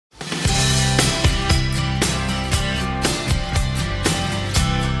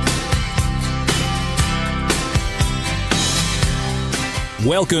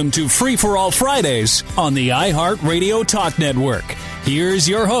Welcome to Free for All Fridays on the iHeartRadio Talk Network. Here's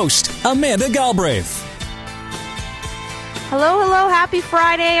your host, Amanda Galbraith. Hello, happy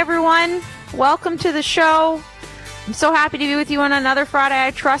Friday, everyone. Welcome to the show. I'm so happy to be with you on another Friday.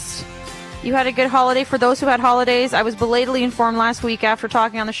 I trust you had a good holiday. For those who had holidays, I was belatedly informed last week after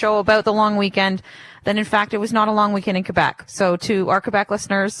talking on the show about the long weekend that, in fact, it was not a long weekend in Quebec. So to our Quebec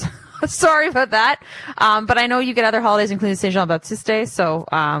listeners, sorry about that. But I know you get other holidays, including Saint Jean Baptiste Day, so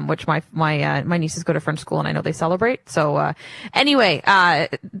which my nieces go to French school and I know they celebrate. So anyway,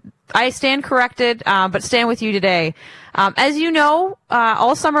 I stand corrected, but stand with you today. As you know,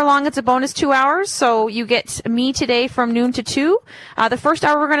 all summer long, it's a bonus 2 hours. So you get me today from noon to 2. The first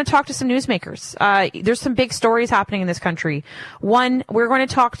hour, we're going to talk to some newsmakers. There's some big stories happening in this country. One, we're going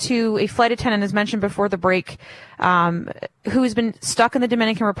to talk to a flight attendant, as mentioned before the break, who's been stuck in the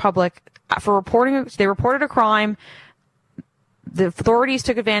Dominican Republic for reporting. They reported a crime. The authorities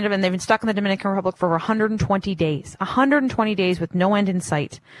took advantage of it, and they've been stuck in the Dominican Republic for 120 days. 120 days with no end in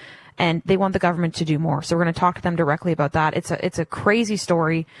sight. And they want the government to do more. So we're going to talk to them directly about that. It's a crazy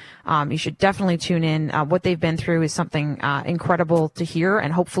story. You should definitely tune in. What they've been through is something incredible to hear,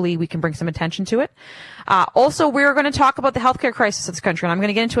 and hopefully we can bring some attention to it. Also, we're going to talk about the healthcare crisis of this country, and I'm going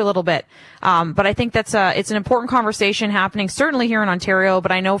to get into it a little bit. But I think it's an important conversation happening certainly here in Ontario,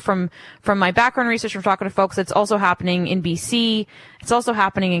 but I know from my background research, from talking to folks, it's also happening in BC. It's also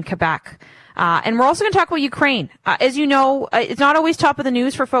happening in Quebec. And we're also going to talk about Ukraine. As you know, it's not always top of the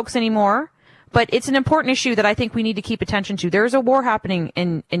news for folks anymore, but it's an important issue that I think we need to keep attention to. There's a war happening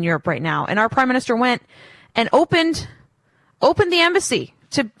in Europe right now, and our Prime Minister went and opened the embassy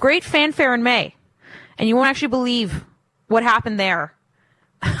to great fanfare in May. And you won't actually believe what happened there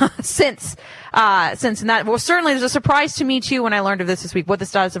since and that, well, certainly there's a surprise to me too when I learned of this week, what the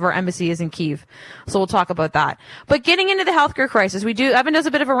status of our embassy is in Kyiv. So we'll talk about that. But getting into the healthcare crisis, Evan does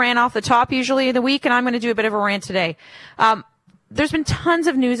a bit of a rant off the top usually of the week, and I'm going to do a bit of a rant today. There's been tons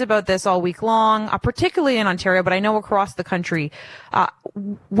of news about this all week long, particularly in Ontario, but I know across the country,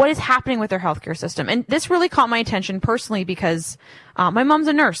 what is happening with their healthcare system. And this really caught my attention personally because, my mom's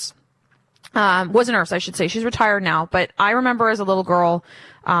a nurse. Was a nurse, I should say. She's retired now, but I remember as a little girl,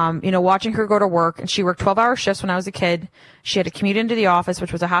 watching her go to work, and she worked 12-hour shifts when I was a kid. She had to commute into the office,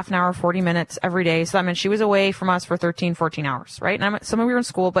 which was a half an hour, 40 minutes every day. So that meant she was away from us for 13, 14 hours, right? And some of we were in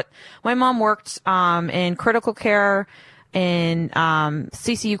school, but my mom worked, in critical care, in,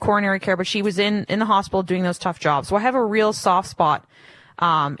 CCU coronary care, but she was in the hospital doing those tough jobs. So I have a real soft spot,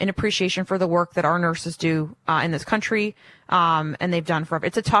 in appreciation for the work that our nurses do, in this country. And they've done forever.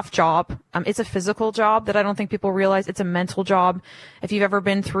 It's a tough job. It's a physical job that I don't think people realize. It's a mental job. If you've ever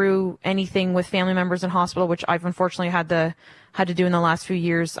been through anything with family members in hospital, which I've unfortunately had to do in the last few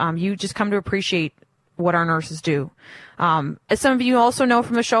years, you just come to appreciate what our nurses do. As some of you also know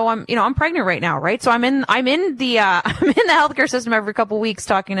from the show, I'm pregnant right now, right? So I'm in the healthcare system every couple of weeks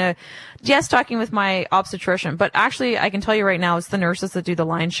talking with my obstetrician. But actually, I can tell you right now, it's the nurses that do the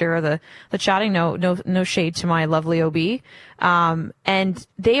lion's share of the chatting. No shade to my lovely OB. And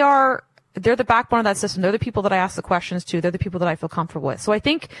they're the backbone of that system. They're the people that I ask the questions to. They're the people that I feel comfortable with. So I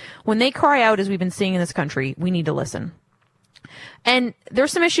think when they cry out, as we've been seeing in this country, we need to listen. And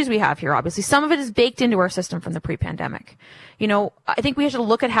there's some issues we have here, obviously. Some of it is baked into our system from the pre-pandemic. I think we have to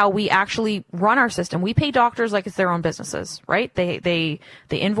look at how we actually run our system. We pay doctors like it's their own businesses, right? They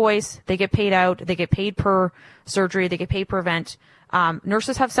invoice, they get paid out, they get paid per surgery, they get paid per event.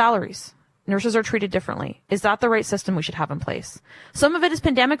 Nurses have salaries. Nurses are treated differently. Is that the right system we should have in place? Some of it is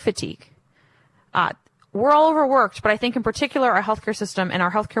pandemic fatigue. We're all overworked, but I think in particular our healthcare system and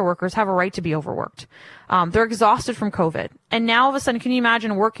our healthcare workers have a right to be overworked. They're exhausted from COVID. And now all of a sudden, can you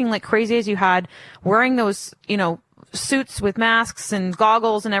imagine working like crazy as you had, wearing those, suits with masks and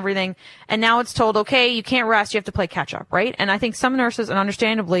goggles and everything, and now it's told, okay, you can't rest, you have to play catch up, right? And I think some nurses, and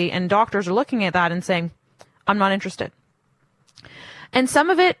understandably, and doctors are looking at that and saying, I'm not interested. And some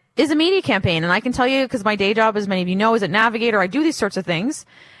of it is a media campaign. And I can tell you, because my day job, as many of you know, is at Navigator, I do these sorts of things,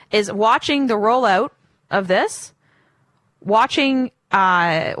 is watching the rollout of this, watching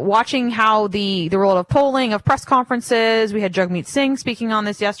how the role of polling, of press conferences. We had Jagmeet Singh speaking on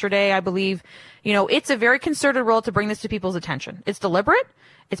this yesterday, I believe. It's a very concerted role to bring this to people's attention. It's deliberate.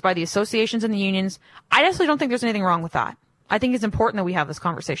 It's by the associations and the unions. I actually don't think there's anything wrong with that. I think it's important that we have this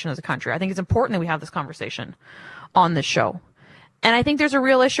conversation as a country. I think it's important that we have this conversation on this show. And I think there's a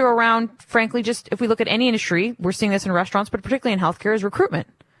real issue around, frankly, just if we look at any industry, we're seeing this in restaurants, but particularly in healthcare, is recruitment.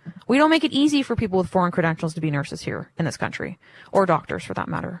 We don't make it easy for people with foreign credentials to be nurses here in this country, or doctors for that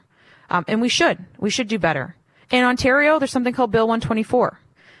matter. And we should do better. In Ontario, there's something called Bill 124.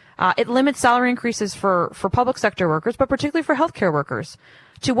 It limits salary increases for public sector workers, but particularly for healthcare workers,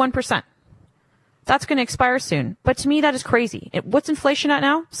 to 1%. That's going to expire soon. But to me, that is crazy. What's inflation at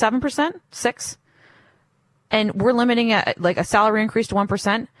now? 7%? 6%? And we're limiting a salary increase to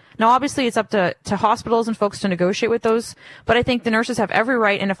 1%. Now, obviously, it's up to hospitals and folks to negotiate with those. But I think the nurses have every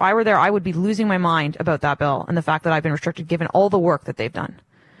right. And if I were there, I would be losing my mind about that bill and the fact that I've been restricted given all the work that they've done.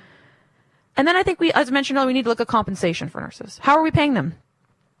 And then I think as I mentioned earlier, we need to look at compensation for nurses. How are we paying them?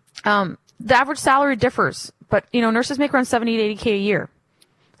 The average salary differs, but, nurses make around 70 to 80K a year.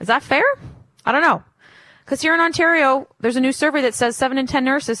 Is that fair? I don't know. Because here in Ontario, there's a new survey that says 7 in 10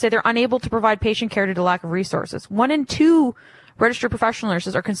 nurses say they're unable to provide patient care due to lack of resources. 1 in 2 registered professional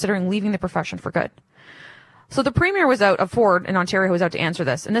nurses are considering leaving the profession for good. So the Premier of Ford in Ontario was out to answer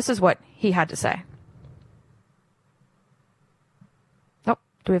this, and this is what he had to say. Oh,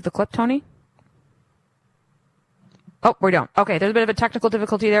 do we have the clip, Tony? Oh, we don't. Okay, there's a bit of a technical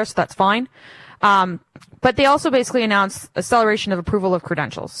difficulty there, so that's fine. But they also basically announced acceleration of approval of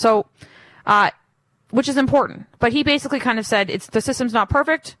credentials. So, which is important. But he basically kind of said the system's not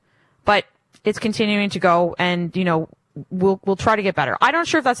perfect, but it's continuing to go, and we'll try to get better. I'm not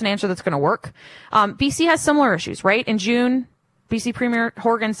sure if that's an answer that's going to work. BC has similar issues, right? In June, BC Premier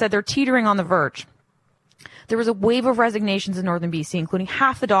Horgan said they're teetering on the verge. There was a wave of resignations in northern BC, including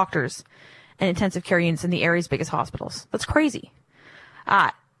half the doctors and intensive care units in the area's biggest hospitals. That's crazy.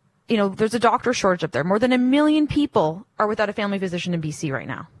 There's a doctor shortage up there. More than 1 million people are without a family physician in BC right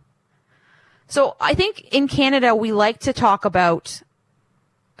now. So I think in Canada, we like to talk about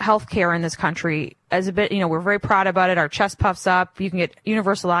healthcare in this country as a bit, we're very proud about it. Our chest puffs up. You can get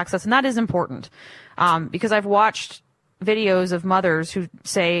universal access, and that is important. Because I've watched videos of mothers who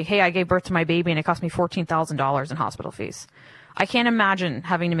say, hey, I gave birth to my baby and it cost me $14,000 in hospital fees. I can't imagine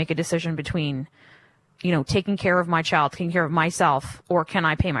having to make a decision between, taking care of my child, taking care of myself, or can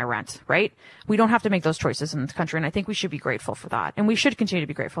I pay my rent, right? We don't have to make those choices in this country, and I think we should be grateful for that. And we should continue to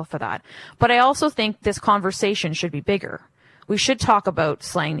be grateful for that. But I also think this conversation should be bigger. We should talk about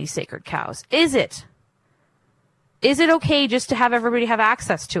slaying these sacred cows. Is it okay just to have everybody have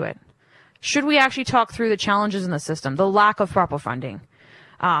access to it? Should we actually talk through the challenges in the system, the lack of proper funding,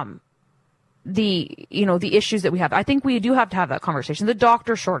 the issues that we have? I think we do have to have that conversation. The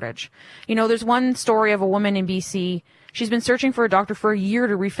doctor shortage. There's one story of a woman in BC. She's been searching for a doctor for a year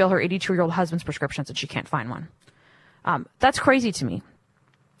to refill her 82-year-old husband's prescriptions, and she can't find one. That's crazy to me.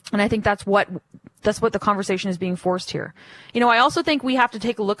 And I think that's what the conversation is being forced here. I also think we have to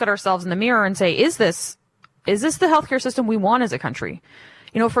take a look at ourselves in the mirror and say, is this the healthcare system we want as a country?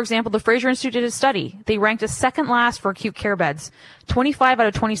 For example, the Fraser Institute did a study. They ranked us second last for acute care beds, 25 out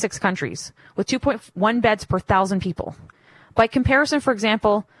of 26 countries, with 2.1 beds per 1,000 people. By comparison, for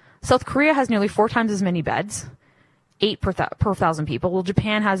example, South Korea has nearly 4 times as many beds, 8 per 1,000 people. Well,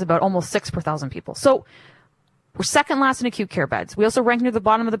 Japan has about almost 6 per 1,000 people. So we're second last in acute care beds. We also rank near the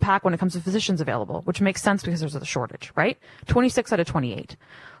bottom of the pack when it comes to physicians available, which makes sense because there's a shortage, right? 26 out of 28.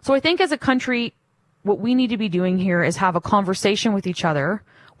 So I think as a country, what we need to be doing here is have a conversation with each other,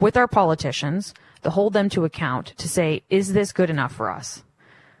 with our politicians, to hold them to account, to say, is this good enough for us?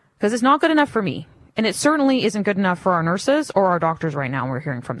 Because it's not good enough for me. And it certainly isn't good enough for our nurses or our doctors right now, and we're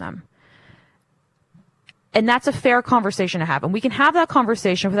hearing from them. And that's a fair conversation to have. And we can have that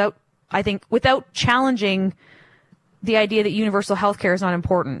conversation without challenging the idea that universal health care is not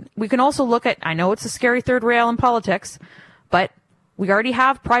important. We can also look at, I know it's a scary third rail in politics, but we already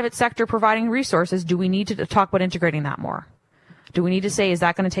have private sector providing resources. Do we need to talk about integrating that more? Do we need to say, is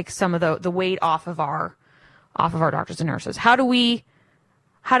that going to take some of the weight off of our doctors and nurses? How do we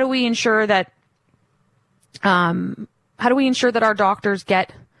ensure that our doctors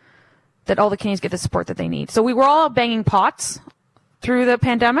that all the Canadians get the support that they need? So we were all banging pots through the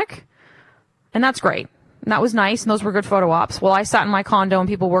pandemic, and that's great. And that was nice, and those were good photo ops. Well, I sat in my condo and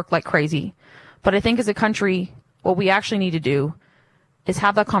people worked like crazy. But I think as a country, what we actually need to do is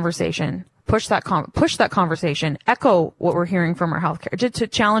have that conversation, push that conversation, echo what we're hearing from our healthcare, to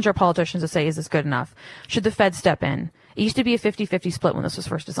challenge our politicians to say, is this good enough? Should the feds step in? It used to be a 50-50 split when this was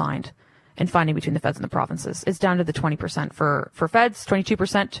first designed, and funding between the feds and the provinces. It's down to the 20% for feds,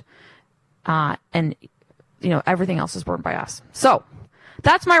 22%, and everything else is borne by us. So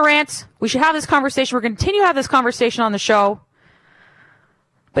that's my rant. We should have this conversation. We're going to continue to have this conversation on the show.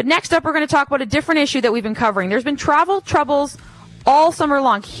 But next up, we're going to talk about a different issue that we've been covering. There's been travel troubles all summer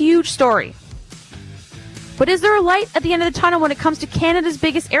long. Huge story. But is there a light at the end of the tunnel when it comes to Canada's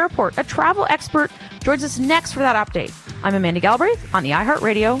biggest airport? A travel expert joins us next for that update. I'm Amanda Galbraith on the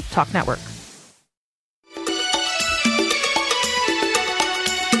iHeartRadio Talk Network.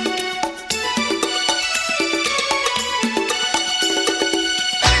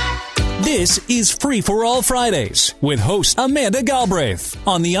 This is Free for All Fridays with host Amanda Galbraith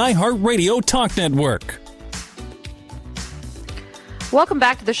on the iHeartRadio Talk Network. Welcome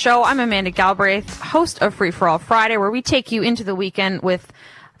back to the show. I'm Amanda Galbraith, host of Free for All Friday, where we take you into the weekend with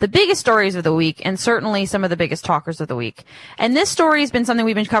the biggest stories of the week and certainly some of the biggest talkers of the week. And this story has been something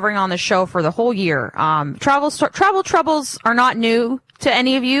we've been covering on the show for the whole year. Travel troubles are not new to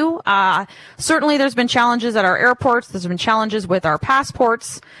any of you. Certainly there's been challenges at our airports. There's been challenges with our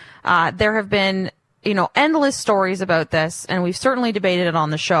passports. There have been, endless stories about this, and we've certainly debated it on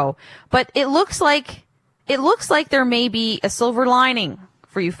the show. But it looks like there may be a silver lining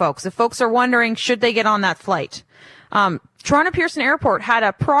for you folks. If folks are wondering, should they get on that flight? Toronto Pearson Airport had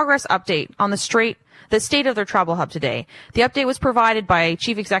a progress update on the state of their travel hub today. The update was provided by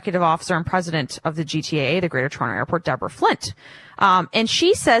Chief Executive Officer and President of the GTAA, the Greater Toronto Airport, Deborah Flint. And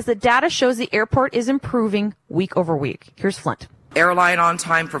she says that data shows the airport is improving week over week. Here's Flint. Airline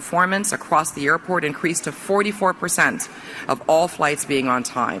on-time performance across the airport increased to 44% of all flights being on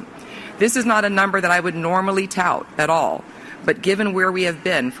time. This is not a number that I would normally tout at all, but given where we have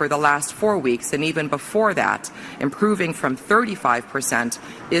been for the last 4 weeks and even before that, improving from 35%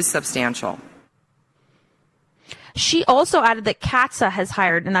 is substantial. She also added that CATSA has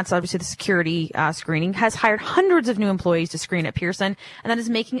hired, and that's obviously the security screening, has hired hundreds of new employees to screen at Pearson, and that is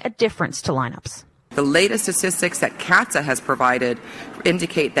making a difference to lineups. The latest statistics that CATSA has provided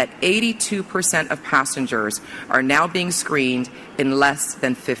indicate that 82% of passengers are now being screened in less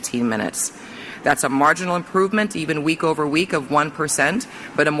than 15 minutes. That's a marginal improvement, even week over week, of 1%,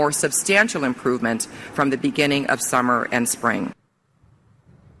 but a more substantial improvement from the beginning of summer and spring.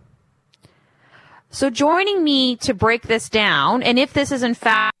 So joining me to break this down, and if this is in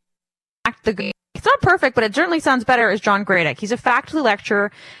fact it's not perfect, but it certainly sounds better, is John Gradek. He's a faculty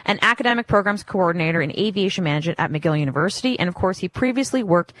lecturer and academic programs coordinator in aviation management at McGill University. And of course, he previously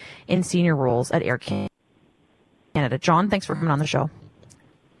worked in senior roles at Air Canada. John, thanks for coming on the show.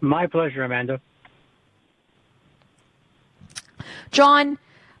 My pleasure, Amanda. John,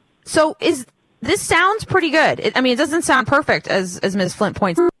 so this sounds pretty good. It doesn't sound perfect, as Ms. Flint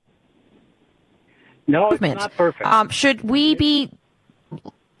points out. No, it's not perfect. Should we be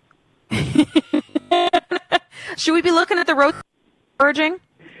looking at the road urging?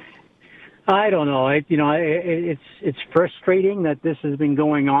 I don't know. It's frustrating that this has been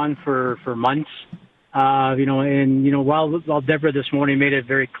going on for months. While Deborah this morning made it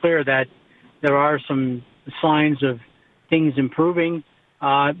very clear that there are some signs of things improving,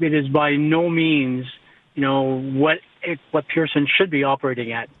 it is by no means, what Pearson should be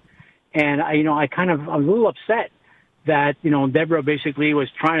operating at. And I'm a little upset that, Deborah basically was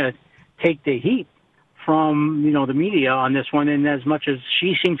trying to take the heat from, the media on this one, in as much as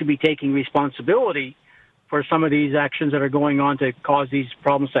she seemed to be taking responsibility for some of these actions that are going on to cause these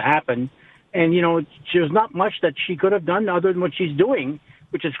problems to happen. And, there's not much that she could have done other than what she's doing,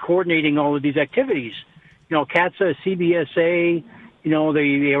 which is coordinating all of these activities. CATSA, CBSA, the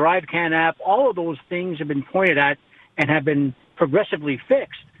ArriveCan app, all of those things have been pointed at and have been progressively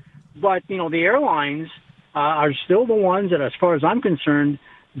fixed. But, the airlines are still the ones that, as far as I'm concerned,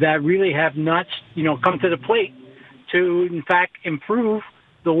 that really have not, come to the plate to, in fact, improve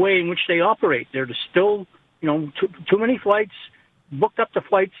the way in which they operate. There's still, too many flights, booked up the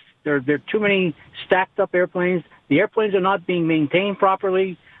flights. There are too many stacked up airplanes. The airplanes are not being maintained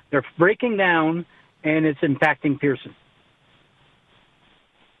properly. They're breaking down, and it's impacting Pearson.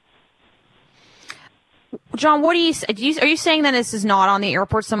 John, what are you saying that this is not on the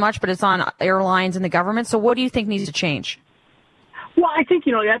airport so much, but it's on airlines and the government? So what do you think needs to change? Well, I think,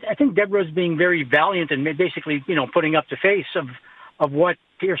 I think Deborah's being very valiant and basically, putting up the face of what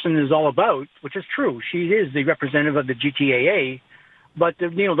Pearson is all about, which is true. She is the representative of the GTAA. But, the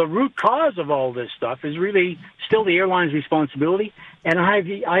root cause of all this stuff is really still the airline's responsibility. And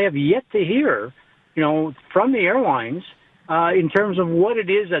I have yet to hear, from the airlines in terms of what it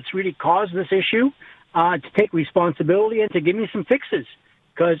is that's really caused this issue, to take responsibility and to give me some fixes,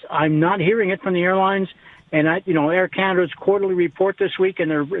 because I'm not hearing it from the airlines. And Air Canada's quarterly report this week and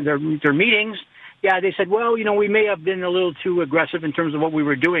their meetings, they said, well, we may have been a little too aggressive in terms of what we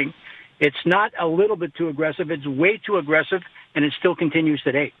were doing. It's not a little bit too aggressive. It's way too aggressive, and it still continues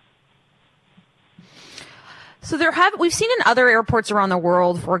today. So we've seen in other airports around the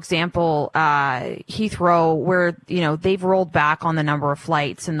world, for example, Heathrow, where, they've rolled back on the number of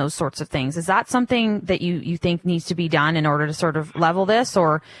flights and those sorts of things. Is that something that you think needs to be done in order to sort of level this,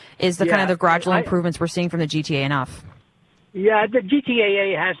 or is the kind of the gradual improvements we're seeing from the GTA enough? Yeah, the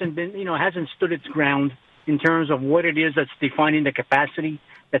GTAA hasn't stood its ground in terms of what it is that's defining the capacity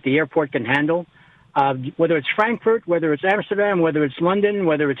that the airport can handle. Whether it's Frankfurt, whether it's Amsterdam, whether it's London,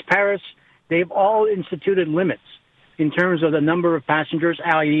 whether it's Paris, they've all instituted limits in terms of the number of passengers,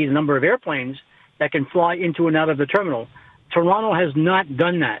 i.e. the number of airplanes that can fly into and out of the terminal. Toronto has not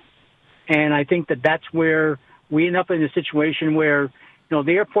done that. And I think that that's where we end up in a situation where,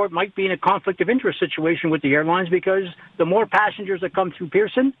 the airport might be in a conflict of interest situation with the airlines, because the more passengers that come through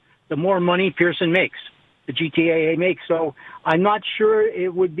Pearson, the more money Pearson makes, the GTAA makes. So I'm not sure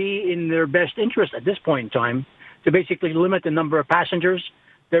it would be in their best interest at this point in time to basically limit the number of passengers.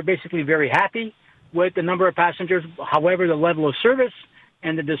 They're basically very happy with the number of passengers. However, the level of service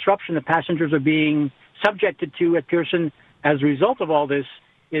and the disruption the passengers are being subjected to at Pearson as a result of all this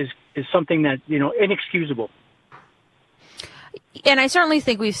is something that, inexcusable. And I certainly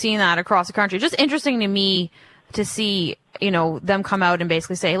think we've seen that across the country. Just interesting to me to see, them come out and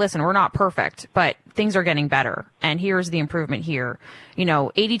basically say, listen, we're not perfect, but things are getting better. And here's the improvement here.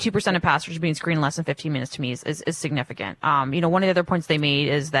 82% of passengers being screened in less than 15 minutes to me is significant. One of the other points they made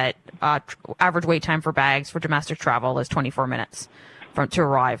is that average wait time for bags for domestic travel is 24 minutes to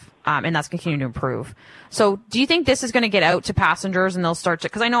arrive. And that's continuing to improve. So do you think this is going to get out to passengers and they'll start to,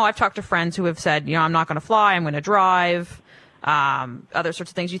 because I know I've talked to friends who have said, I'm not going to fly, I'm going to drive, other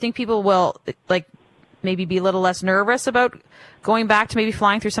sorts of things. Do you think people will maybe be a little less nervous about going back to maybe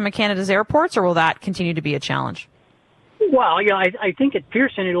flying through some of Canada's airports, or will that continue to be a challenge? Well, I think at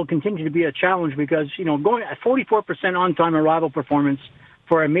Pearson it'll continue to be a challenge because, going at 44% on-time arrival performance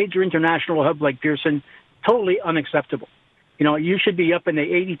for a major international hub like Pearson, totally unacceptable. You should be up in the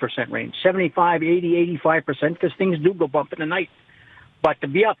 80% range, 75, 80, 85%, because things do go bump in the night. But to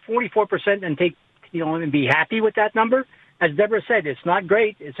be up 44% and take, and be happy with that number, as Deborah said, it's not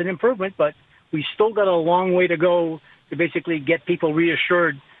great. It's an improvement, but we still got a long way to go to basically get people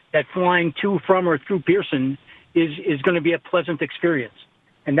reassured that flying to, from, or through Pearson is going to be a pleasant experience.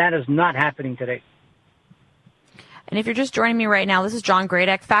 And that is not happening today. And if you're just joining me right now, this is John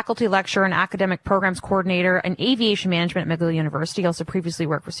Gradek, faculty lecturer and academic programs coordinator in aviation management at McGill University. Also previously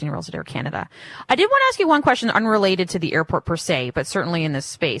worked for senior roles at Air Canada. I did want to ask you one question unrelated to the airport per se, but certainly in this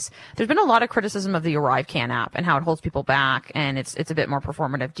space. There's been a lot of criticism of the ArriveCan app and how it holds people back, and it's a bit more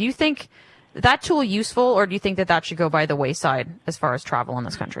performative. Do you think that tool useful, or do you think that should go by the wayside as far as travel in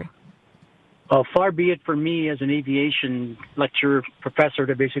this country? Well, far be it for me as an aviation lecturer professor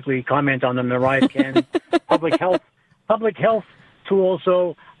to basically comment on an ArriveCan public health tool.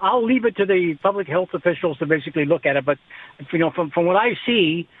 So I'll leave it to the public health officials to basically look at it. But, from what I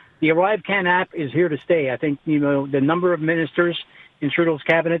see, the ArriveCan app is here to stay. I think, the number of ministers in Trudeau's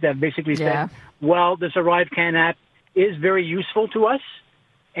cabinet that basically said, well, this ArriveCan app is very useful to us,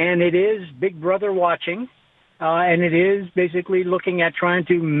 and it is Big Brother watching, and it is basically looking at trying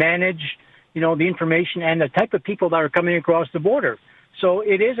to manage, the information and the type of people that are coming across the border. So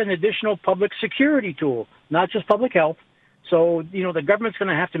it is an additional public security tool, not just public health. So, the government's going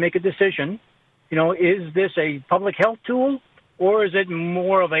to have to make a decision. Is this a public health tool, or is it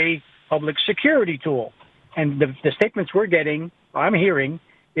more of a public security tool? And the statements I'm hearing,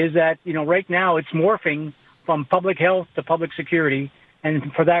 is that, right now it's morphing from public health to public security.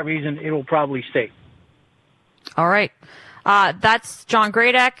 And for that reason, it will probably stay. All right. That's John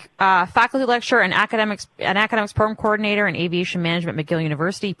Gradek, faculty lecturer and academics program coordinator in aviation management at McGill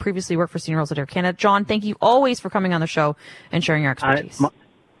University. Previously worked for senior roles at Air Canada. John, thank you always for coming on the show and sharing your expertise.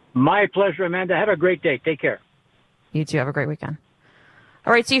 My pleasure, Amanda. Have a great day. Take care. You too. Have a great weekend.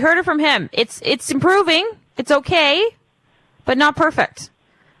 All right. So you heard it from him. It's improving. It's okay, but not perfect.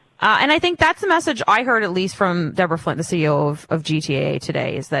 And I think that's the message I heard, at least from Deborah Flint, the CEO of GTAA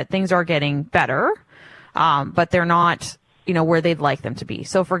today, is that things are getting better, but they're not, where they'd like them to be.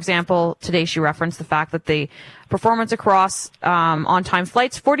 So, for example, today she referenced the fact that the performance across on-time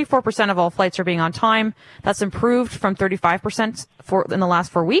flights, 44% of all flights are being on time. That's improved from 35% in the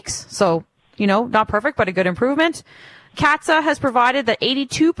last 4 weeks. So, not perfect, but a good improvement. CATSA has provided that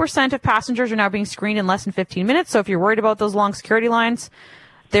 82% of passengers are now being screened in less than 15 minutes. So if you're worried about those long security lines,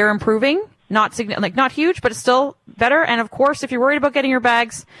 they're improving. Not huge, but it's still better. And of course, if you're worried about getting your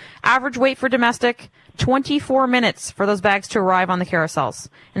bags, average wait for domestic, 24 minutes for those bags to arrive on the carousels.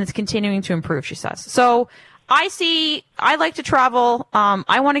 And it's continuing to improve, she says. So I like to travel.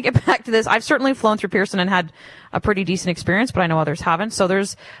 I want to get back to this. I've certainly flown through Pearson and had a pretty decent experience, but I know others haven't. So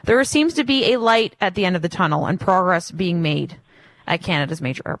there seems to be a light at the end of the tunnel and progress being made at Canada's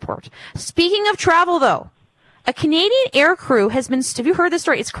major airport. Speaking of travel, though, a Canadian air crew have you heard this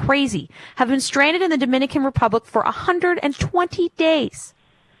story? It's crazy. Have been stranded in the Dominican Republic for 120 days.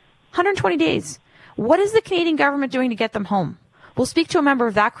 120 days. What is the Canadian government doing to get them home? We'll speak to a member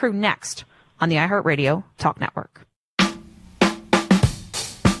of that crew next on the iHeartRadio Talk Network.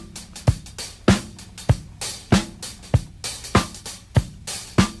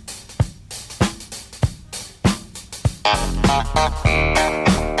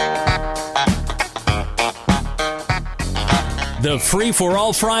 The Free for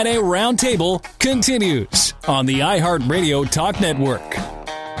All Friday Roundtable continues on the iHeartRadio Talk Network.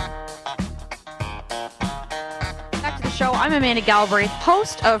 Back to the show. I'm Amanda Galbraith,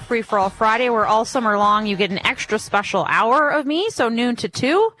 host of Free for All Friday, where all summer long you get an extra special hour of me, so noon to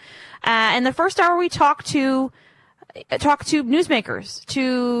 2. In the first hour, we talk to newsmakers,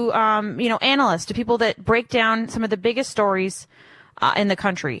 to analysts, to people that break down some of the biggest stories in the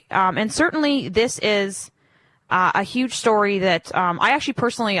country. And certainly, this is a huge story that I actually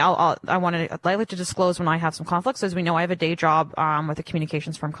personally I like to disclose when I have some conflicts. As we know, I have a day job with a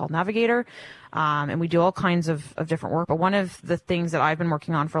communications firm called Navigator, and we do all kinds of different work. But one of the things that I've been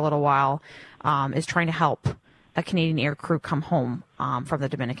working on for a little while is trying to help a Canadian air crew come home from the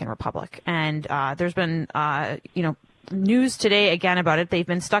Dominican Republic. And there's been news today again about it. They've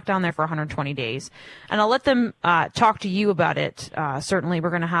been stuck down there for 120 days, and I'll let them talk to you about it. Certainly, we're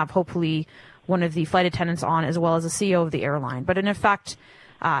going to have hopefully one of the flight attendants on, as well as the CEO of the airline. But in effect,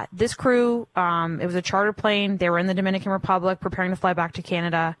 this crew, it was a charter plane. They were in the Dominican Republic preparing to fly back to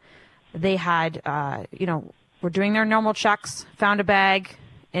Canada. They had, were doing their normal checks, found a bag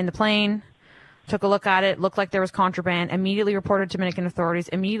in the plane, took a look at it, looked like there was contraband, immediately reported to Dominican authorities,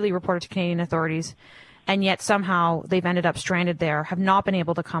 immediately reported to Canadian authorities, and yet somehow they've ended up stranded there, have not been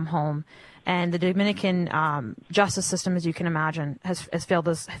able to come home. And the Dominican justice system, as you can imagine, has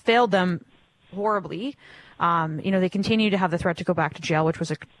failed them horribly. They continue to have the threat to go back to jail, which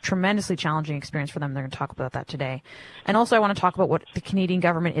was a tremendously challenging experience for them. They're going to talk about that today. And also I want to talk about what the Canadian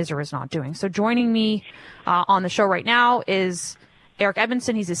government is or is not doing. So joining me on the show right now is Eric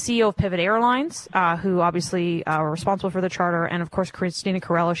Edmondson. He's the CEO of Pivot Airlines, who obviously are responsible for the charter. And of course, Christina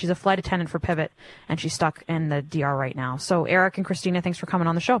Carello. She's a flight attendant for Pivot, and she's stuck in the DR right now. So Eric and Christina, thanks for coming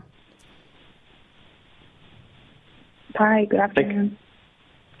on the show. Hi, good afternoon.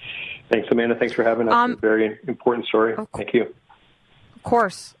 Thanks, Amanda. Thanks for having us. It's a very important story. Thank you.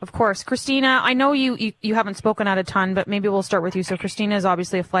 Of course. Christina, I know you haven't spoken out a ton, but maybe we'll start with you. So Christina is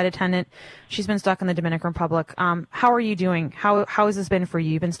obviously a flight attendant. She's been stuck in the Dominican Republic. How are you doing? How has this been for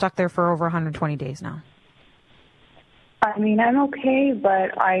you? You've been stuck there for over 120 days now. I mean, I'm okay,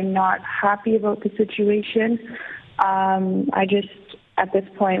 but I'm not happy about the situation. I just, at this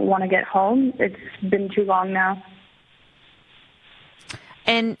point, want to get home. It's been too long now.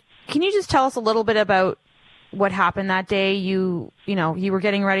 And can you just tell us a little bit about what happened that day? You were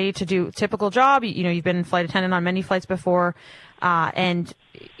getting ready to do a typical job. You've been flight attendant on many flights before, and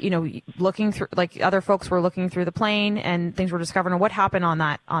looking through, like other folks were looking through the plane, and things were discovered. And what happened on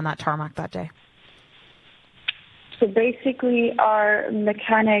that tarmac that day? So basically, our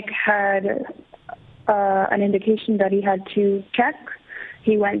mechanic had an indication that he had to check.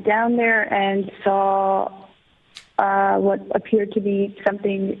 He went down there and saw what appeared to be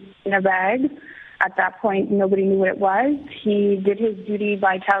something in a bag. At that point, nobody knew what it was. He did his duty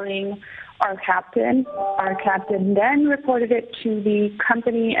by telling our captain. Our captain then reported it to the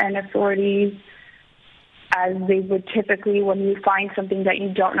company and authorities, as they would typically when you find something that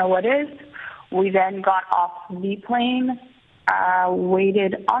you don't know what is. We then got off the plane,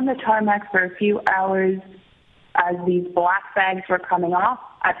 waited on the tarmac for a few hours as these black bags were coming off.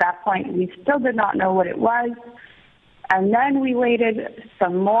 At that point, we still did not know what it was. And then we waited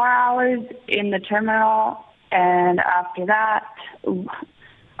some more hours in the terminal, and after that,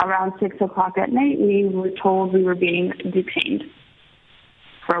 around 6 o'clock at night, we were told we were being detained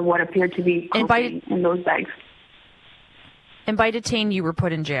for what appeared to be cocaine in those bags. And by detained, you were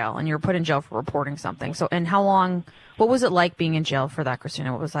put in jail, and you were put in jail for reporting something. So, and how long, what was it like being in jail for that,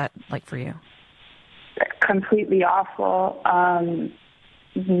 Christina? What was that like for you? Completely awful.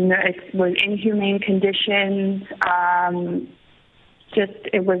 It was inhumane conditions.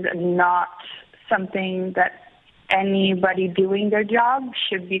 It was not something that anybody doing their job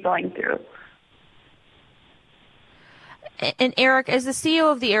should be going through. And Eric, as the CEO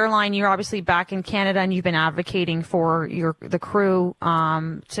of the airline, you're obviously back in Canada, and you've been advocating for the crew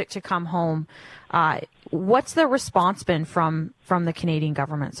to come home. What's the response been from the Canadian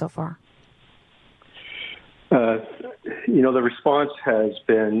government so far? The response has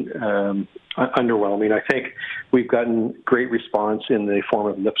been underwhelming. I think we've gotten great response in the form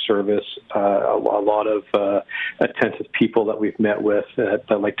of lip service. A lot of attentive people that we've met with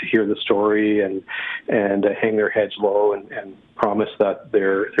that like to hear the story and hang their heads low and promise that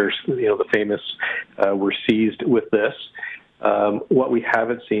there's the famous were seized with this. What we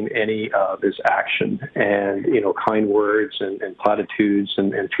haven't seen any of is action, and kind words and platitudes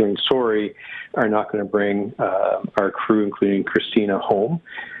and feeling sorry are not going to bring our crew, including Christina, home.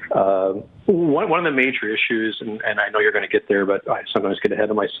 One of the major issues, and I know you're going to get there, but I sometimes get ahead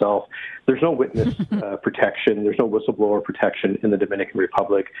of myself, there's no witness protection. There's no whistleblower protection in the Dominican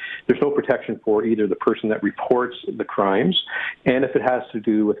Republic. There's no protection for either the person that reports the crimes, and if it has to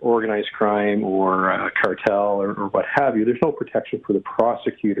do with organized crime or cartel or what have you, there's no protection for the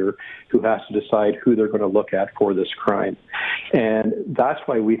prosecutor who has to decide who they're going to look at for this crime. And that's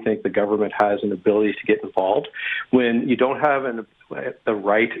why we think the government has an ability to get involved. When you don't have the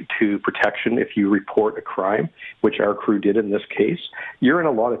right to protection if you report a crime, which our crew did in this case, you're in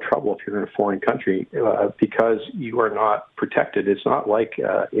a lot of trouble if you're in a foreign country because you are not protected. It's not like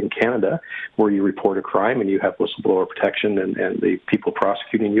in Canada where you report a crime and you have whistleblower protection and the people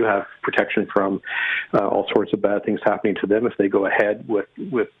prosecuting you have protection from all sorts of bad things happening to them if they go ahead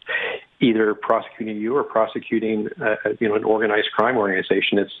with either prosecuting you or prosecuting an organized crime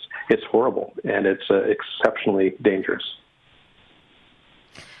organization. It's horrible and it's exceptionally dangerous.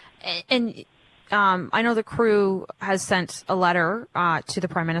 And I know the crew has sent a letter to the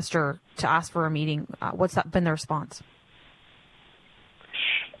Prime Minister to ask for a meeting. What's been the response?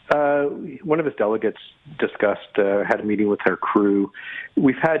 One of his delegates had a meeting with our crew.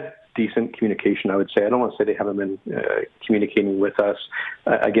 We've had decent communication, I would say. I don't want to say they haven't been communicating with us.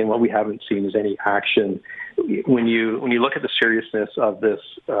 Again, what we haven't seen is any action. When you look at the seriousness of this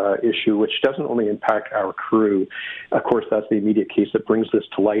issue, which doesn't only impact our crew, of course, that's the immediate case that brings this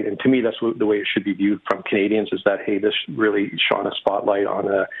to light. And to me, that's the way it should be viewed from Canadians is that, hey, this really shone a spotlight on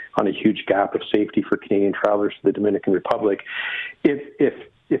a huge gap of safety for Canadian travelers to the Dominican Republic.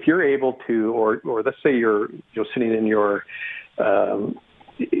 If you're able to, or let's say you're sitting in your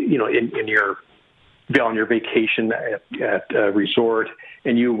on your vacation at a resort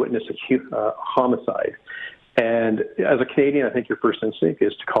and you witness a homicide. And as a Canadian, I think your first instinct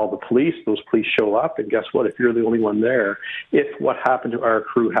is to call the police. Those police show up, and guess what? If you're the only one there, if what happened to our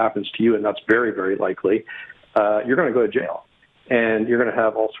crew happens to you, and that's very, very likely, you're going to go to jail. And you're going to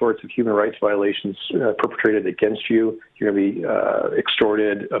have all sorts of human rights violations perpetrated against you. You're going to be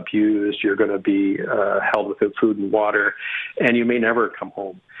extorted, abused. You're going to be held without food and water, and you may never come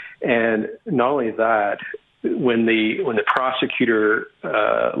home. And not only that, when the prosecutor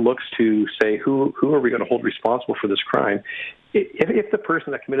looks to say who are we going to hold responsible for this crime, if the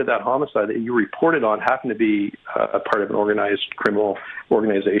person that committed that homicide that you reported on happened to be a part of an organized criminal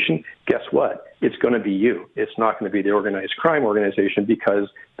organization, guess what? It's going to be you. It's not going to be the organized crime organization because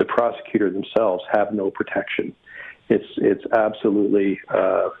the prosecutor themselves have no protection. It's absolutely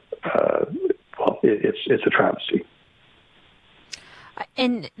it's a travesty.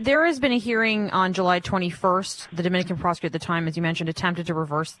 And there has been a hearing on July 21st. The Dominican prosecutor at the time, as you mentioned, attempted to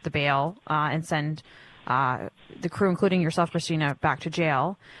reverse the bail and send the crew, including yourself, Christina, back to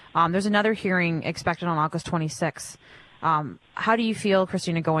jail. There's another hearing expected on August 26th. How do you feel,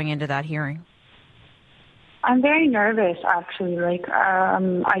 Christina, going into that hearing? I'm very nervous, actually.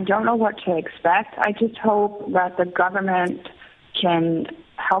 I don't know what to expect. I just hope that the government can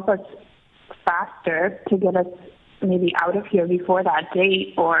help us faster to get us maybe out of here before that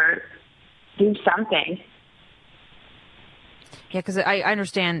date or do something. Yeah, because I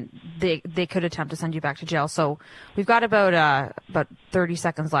understand they could attempt to send you back to jail. So we've got about 30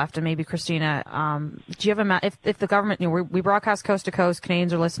 seconds left, and maybe Christina, do you have if the government, we broadcast coast to coast,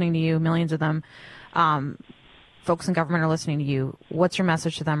 Canadians are listening to you, millions of them, folks in government are listening to you. What's your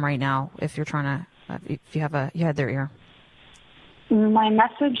message to them right now? If you're trying to, if you had their ear. My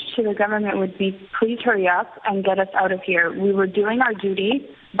message to the government would be, please hurry up and get us out of here. We were doing our duty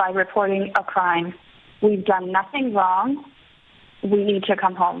by reporting a crime. We've done nothing wrong. We need to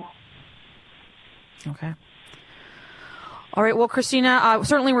come home. Okay. All right. Well, Christina,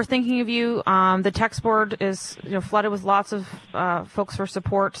 certainly we're thinking of you. The text board is flooded with lots of folks for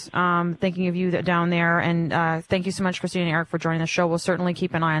support. Thinking of you down there. And thank you so much, Christina and Eric, for joining the show. We'll certainly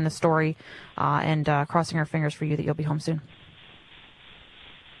keep an eye on the story and crossing our fingers for you that you'll be home soon.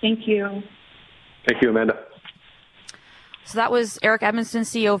 Thank you. Thank you, Amanda. So that was Eric Edmondson,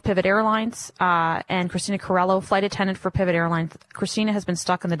 CEO of Pivot Airlines, and Christina Carello, flight attendant for Pivot Airlines. Christina has been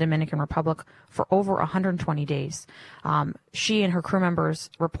stuck in the Dominican Republic for over 120 days. She and her crew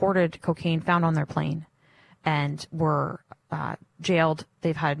members reported cocaine found on their plane and were jailed.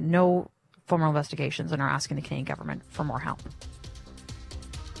 They've had no formal investigations and are asking the Canadian government for more help.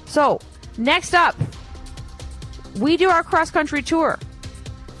 So, next up, we do our cross-country tour.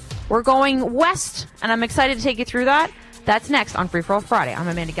 We're going west, and I'm excited to take you through that. That's next on Free For All Friday. I'm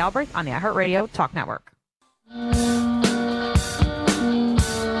Amanda Galbraith on the iHeartRadio Talk Network.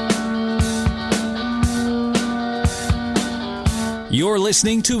 You're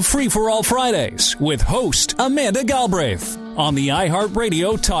listening to Free for All Fridays with host Amanda Galbraith on the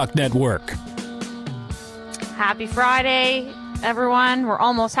iHeartRadio Talk Network. Happy Friday, everyone. We're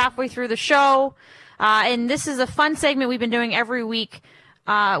almost halfway through the show. And this is a fun segment we've been doing every week,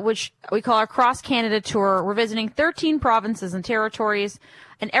 which we call our Cross Canada Tour. We're visiting 13 provinces and territories.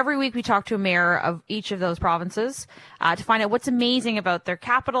 And every week we talk to a mayor of each of those provinces to find out what's amazing about their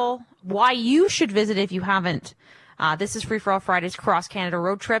capital, why you should visit if you haven't. This is Free for All Fridays Cross Canada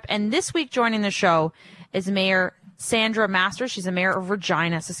Road Trip. And this week joining the show is Mayor Sandra Masters. She's the mayor of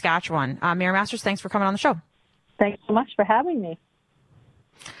Regina, Saskatchewan. Mayor Masters, thanks for coming on the show. Thanks so much for having me.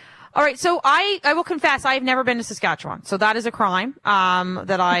 All right, so I will confess I've never been to Saskatchewan, so that is a crime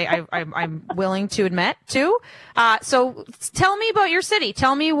that I'm willing to admit to. So tell me about your city.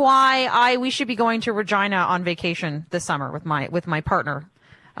 Tell me why we should be going to Regina on vacation this summer with my partner.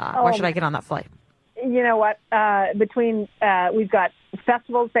 Why should I get on that flight? You know what? We've got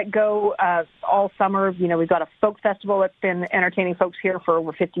festivals that go all summer. You know, we've got a folk festival that's been entertaining folks here for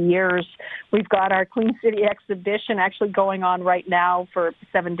over 50 years. We've got our Queen City exhibition actually going on right now for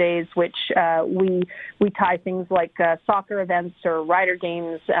 7 days, which we tie things like soccer events or rider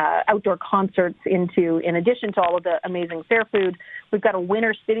games, outdoor concerts into, in addition to all of the amazing fair food. We've got a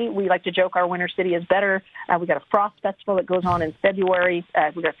winter city. We like to joke our winter city is better. We've got a frost festival that goes on in February.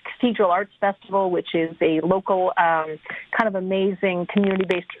 We've got a Cathedral Arts Festival, which is a local kind of amazing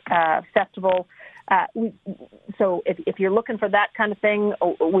community-based festival. So if you're looking for that kind of thing,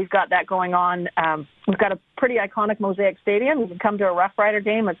 we've got that going on. We've got a pretty iconic Mosaic Stadium. You can come to a Rough Rider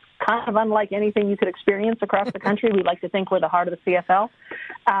game. It's kind of unlike anything you could experience across the country. We like to think we're the heart of the CFL.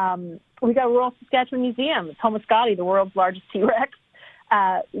 We've got a Royal Saskatchewan Museum. It's home of Scotty, the world's largest T-Rex.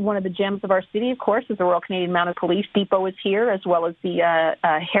 One of the gems of our city, of course, is the Royal Canadian Mounted Police Depot is here, as well as the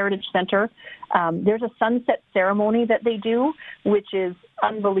Heritage Center. There's a sunset ceremony that they do, which is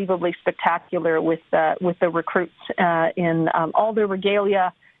unbelievably spectacular with the recruits in all their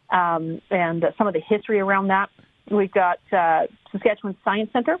regalia and some of the history around that. We've got Saskatchewan Science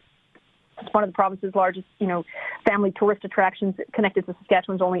Center. It's one of the province's largest, family tourist attractions connected to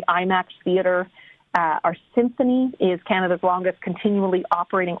Saskatchewan's only IMAX theater. Our symphony is Canada's longest continually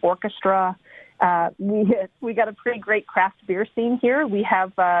operating orchestra. We got a pretty great craft beer scene here. We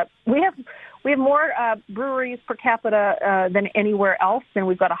have more breweries per capita than anywhere else, and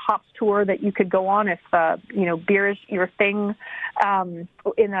we've got a hops tour that you could go on if beer is your thing.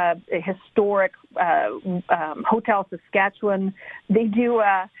 In a historic Hotel Saskatchewan, they do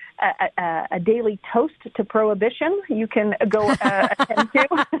a daily toast to prohibition. You can go attend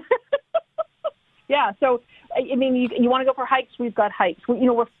to. Yeah, so, I mean, you want to go for hikes, we've got hikes.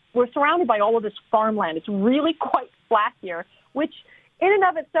 We're surrounded by all of this farmland. It's really quite flat here, which in and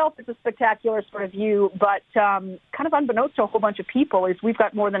of itself is a spectacular sort of view, but kind of unbeknownst to a whole bunch of people is we've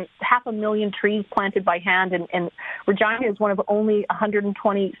got more than 500,000 trees planted by hand, and Regina is one of only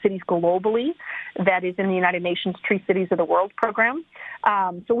 120 cities globally that is in the United Nations Tree Cities of the World program.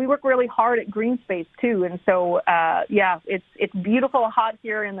 So we work really hard at green space too, and so it's beautiful, hot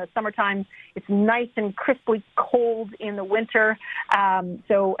here in the summertime. It's nice and crisply cold in the winter.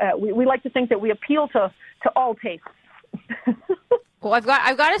 So we like to think that we appeal to all tastes. Well, I've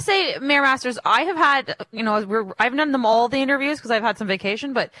got to say, Mayor Masters, I have had, I haven't done them all the interviews because I've had some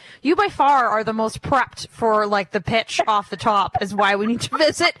vacation, but you by far are the most prepped for like the pitch off the top is why we need to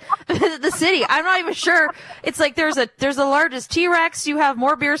visit the city. I'm not even sure. It's like there's the largest T-Rex. You have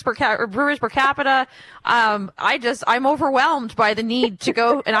more breweries per capita. I'm overwhelmed by the need to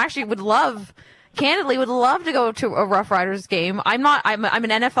go, and actually would love to go to a Rough Riders game. I'm an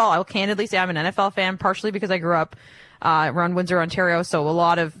NFL. I'll candidly say I'm an NFL fan, partially because I grew up around Windsor, Ontario, so a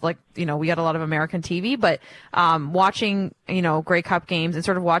lot of we got a lot of American TV, but watching Grey Cup games and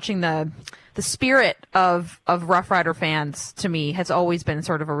sort of watching the spirit of Rough Rider fans to me has always been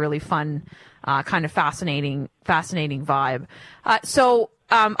sort of a really fun, kind of fascinating vibe. So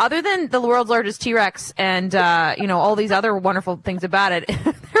other than the world's largest T-Rex and all these other wonderful things about it,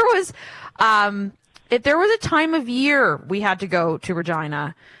 if there was a time of year we had to go to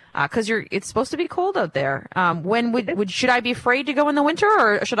Regina. Because it's supposed to be cold out there. Should I be afraid to go in the winter,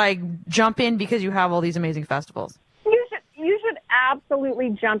 or should I jump in because you have all these amazing festivals? You should absolutely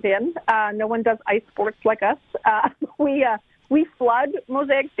jump in. No one does ice sports like us. We flood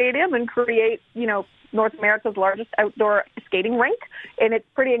Mosaic Stadium and create, North America's largest outdoor skating rink, and it's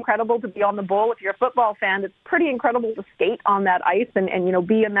pretty incredible to be on the bowl. If you're a football fan, it's pretty incredible to skate on that ice and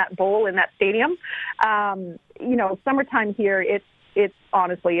be in that bowl in that stadium. Summertime here, it's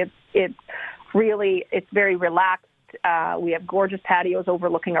honestly, it's very relaxed. We have gorgeous patios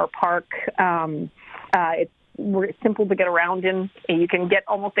overlooking our park. We're simple to get around in. You can get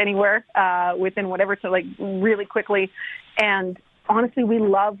almost anywhere within whatever, so like really quickly. And honestly, we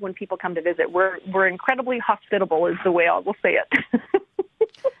love when people come to visit. We're incredibly hospitable, is the way I will say it.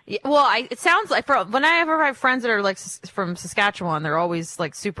 Yeah, well, it sounds like when I ever have friends that are like from Saskatchewan, they're always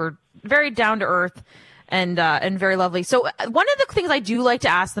like super, very down to earth and very lovely. So one of the things I do like to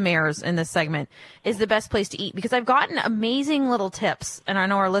ask the mayors in this segment is the best place to eat, because I've gotten amazing little tips, and I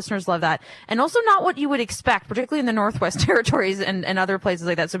know our listeners love that, and also not what you would expect, particularly in the Northwest Territories and other places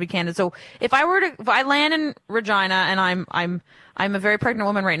like that. So be candid. So if I land in Regina, and I'm a very pregnant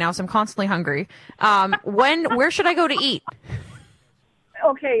woman right now, so I'm constantly hungry. Where should I go to eat?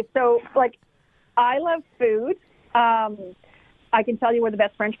 Okay, so like I love food. I can tell you where the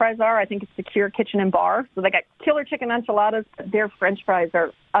best French fries are. I think it's Secure Kitchen and Bar. So they got killer chicken enchiladas. Their French fries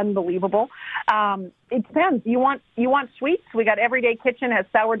are unbelievable. It depends. You want sweets? We got Everyday Kitchen has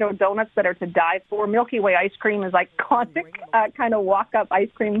sourdough donuts that are to die for. Milky Way ice cream is iconic, kind of walk-up ice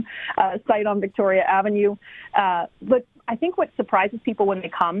cream site on Victoria Avenue. But I think what surprises people when they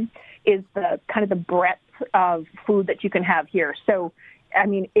come is the kind of the breadth of food that you can have here. So, I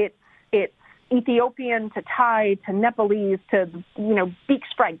mean, it's Ethiopian to Thai to Nepalese to, beef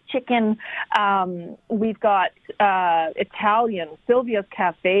fried chicken. We've got Italian, Sylvia's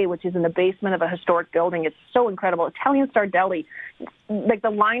Cafe, which is in the basement of a historic building. It's so incredible. Italian Star Deli. Like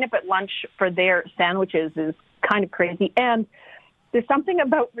the lineup at lunch for their sandwiches is kind of crazy. And there's something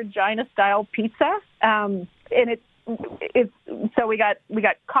about Regina-style pizza, and it's so we got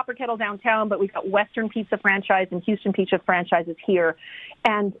Copper Kettle downtown, but we've got Western Pizza franchise and Houston Pizza franchises here.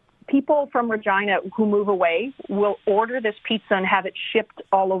 And people from Regina who move away will order this pizza and have it shipped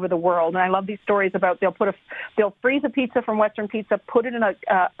all over the world. And I love these stories about they'll freeze a pizza from Western Pizza, put it in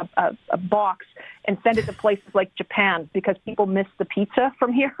a box, and send it to places like Japan because people miss the pizza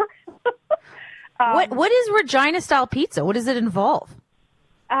from here. What is Regina-style pizza? What does it involve?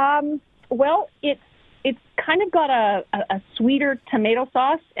 Well, it's kind of got a sweeter tomato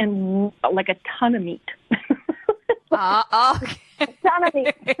sauce and like a ton of meat. Okay. A ton of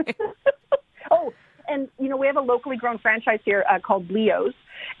meat. Oh, and we have a locally grown franchise here called Leo's,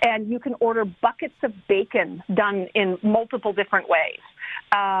 and you can order buckets of bacon done in multiple different ways.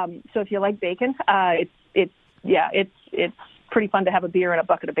 So if you like bacon, it's pretty fun to have a beer and a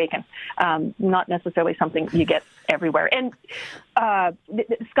bucket of bacon. Not necessarily something you get everywhere. And the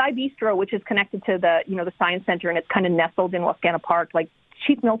Sky Bistro, which is connected to the Science Center, and it's kind of nestled in Wascana Park, like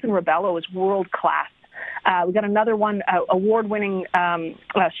Chief Milton Rebello is world class. We got another one, award-winning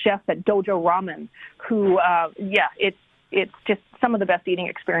chef at Dojo Ramen, who, it's just some of the best eating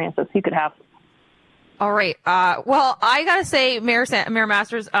experiences you could have. All right. Well, I gotta say, Mayor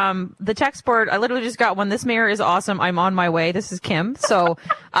Masters, the text board, I literally just got one. This mayor is awesome. I'm on my way. This is Kim. So,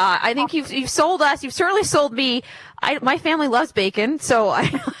 I think you've sold us. You've certainly sold me. My family loves bacon. So I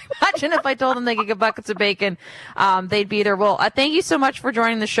imagine if I told them they could get buckets of bacon, they'd be there. Well, thank you so much for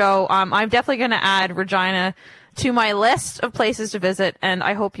joining the show. I'm definitely going to add Regina to my list of places to visit, and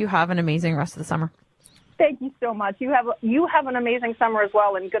I hope you have an amazing rest of the summer. Thank you so much. You have an amazing summer as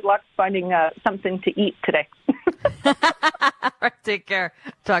well, and good luck finding something to eat today. Take care.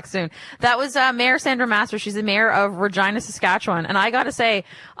 Talk soon. That was Mayor Sandra Masters. She's the mayor of Regina, Saskatchewan. And I got to say,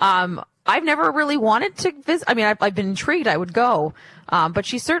 I've never really wanted to visit. I mean, I've been intrigued. I would go. But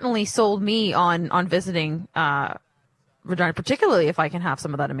she certainly sold me on visiting Regina, particularly if I can have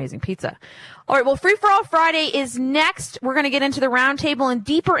some of that amazing pizza. All right, well, Free for All Friday is next. We're going to get into the roundtable and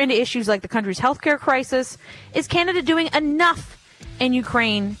deeper into issues like the country's healthcare crisis. Is Canada doing enough in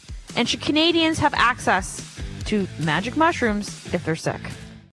Ukraine? And should Canadians have access to magic mushrooms if they're sick?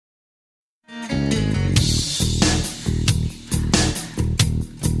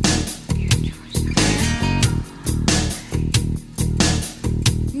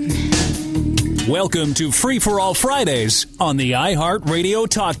 Welcome to Free for All Fridays on the iHeart Radio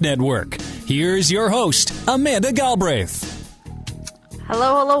Talk Network. Here's your host, Amanda Galbraith.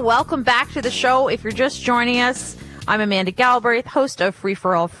 Hello. Welcome back to the show. If you're just joining us, I'm Amanda Galbraith, host of Free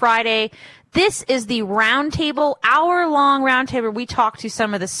for All Friday. This is the roundtable, hour-long roundtable. We talk to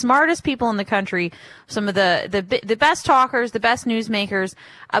some of the smartest people in the country, some of the best talkers, the best newsmakers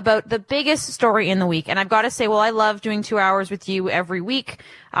about the biggest story in the week. And I've got to say, well, I love doing 2 hours with you every week.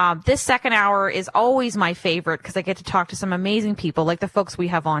 This second hour is always my favorite because I get to talk to some amazing people like the folks we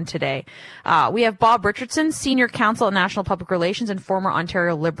have on today. We have Bob Richardson, Senior Counsel at National Public Relations and former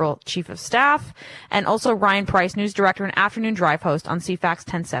Ontario Liberal Chief of Staff, and also Ryan Price, News Director and Afternoon Drive host on CFAX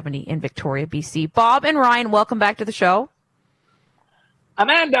 1070 in Victoria, BC. Bob and Ryan, welcome back to the show.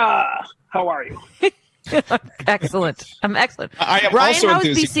 Amanda, how are you? Excellent. I'm excellent. I am Ryan, also how's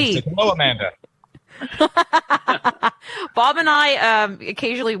enthusiastic. BC? Hello, Amanda. Bob and I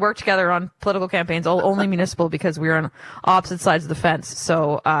occasionally work together on political campaigns, only municipal, because we're on opposite sides of the fence.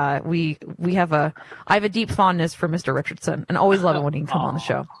 So I have a deep fondness for Mr. Richardson, and always love it when he can come on the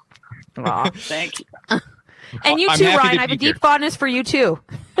show. Thank you. And you too, Ryan. I have a deep fondness for you too.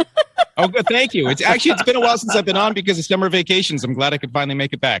 Oh, good. Thank you. It's been a while since I've been on because of summer vacations. I'm glad I could finally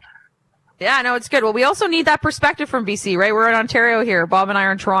make it back. Yeah, no, it's good. Well, we also need that perspective from BC, right? We're in Ontario here. Bob and I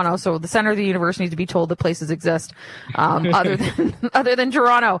are in Toronto, so the center of the universe needs to be told that places exist, other than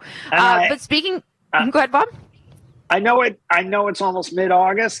Toronto. But speaking, go ahead, Bob. I know it's almost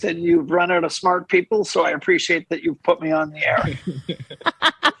mid-August, and you've run out of smart people, so I appreciate that you've put me on the air.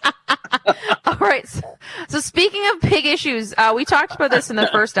 All right. So speaking of big issues, we talked about this in the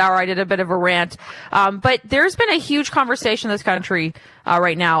first hour. I did a bit of a rant. But there's been a huge conversation in this country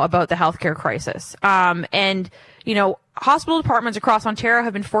right now about the healthcare crisis. And, you know, hospital departments across Ontario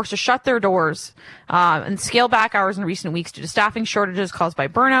have been forced to shut their doors and scale back hours in recent weeks due to staffing shortages caused by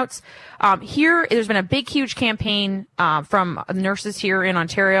burnouts. Here, there's been a huge campaign from nurses here in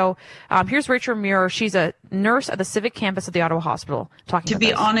Ontario. Here's Rachel Muir. She's a nurse at the Civic Campus at the Ottawa Hospital. To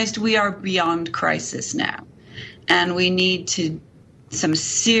be honest, we are beyond crisis now, and we need some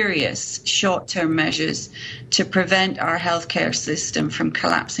serious short-term measures to prevent our healthcare system from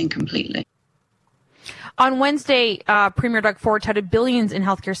collapsing completely. On Wednesday, Premier Doug Ford touted billions in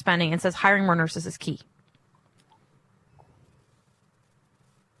healthcare spending and says hiring more nurses is key.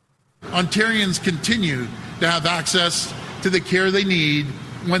 Ontarians continue to have access to the care they need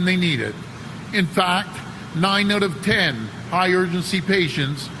when they need it. In fact, 9 out of 10 high-urgency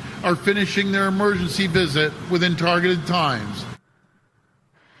patients are finishing their emergency visit within targeted times.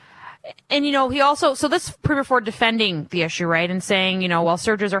 And, you know, he also, so this Premier Ford defending the issue, right, and saying, you know, while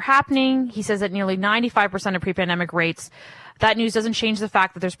surges are happening, he says at nearly 95% of pre-pandemic rates, that news doesn't change the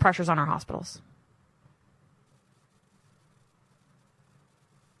fact that there's pressures on our hospitals.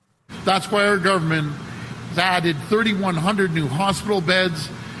 That's why our government has added 3,100 new hospital beds,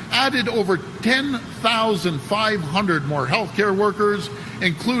 added over 10,500 more healthcare workers,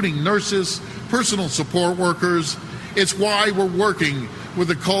 including nurses, personal support workers. It's why we're working with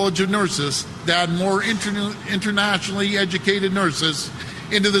the College of Nurses to add more internationally educated nurses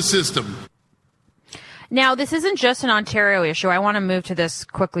into the system. Now, this isn't just an Ontario issue. I want to move to this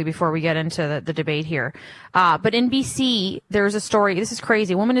quickly before we get into the debate here. But in BC, there's a story. This is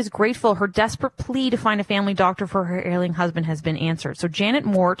crazy. A woman is grateful her desperate plea to find a family doctor for her ailing husband has been answered. So Janet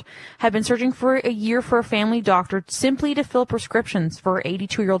Mort had been searching for a year for a family doctor simply to fill prescriptions for her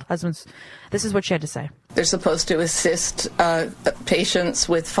 82-year-old husband's. This is what she had to say. They're supposed to assist patients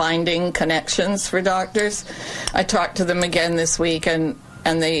with finding connections for doctors. I talked to them again this week, and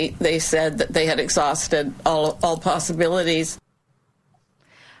they said that they had exhausted all possibilities.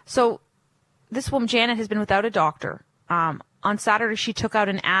 So this woman, Janet, has been without a doctor. On Saturday, she took out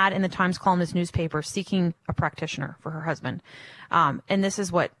an ad in the Times columnist newspaper seeking a practitioner for her husband. And this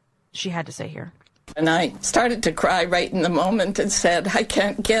is what she had to say here. And I started to cry right in the moment and said, I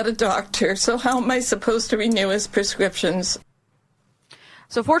can't get a doctor, so how am I supposed to renew his prescriptions?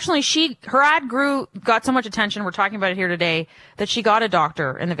 So fortunately, her ad got so much attention, we're talking about it here today, that she got a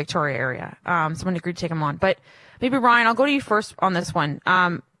doctor in the Victoria area. Someone agreed to take him on. But maybe, Ryan, I'll go to you first on this one.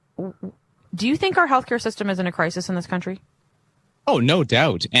 Do you think our healthcare system is in a crisis in this country? Oh, no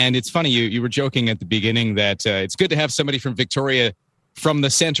doubt. And it's funny, you were joking at the beginning that it's good to have somebody from Victoria from the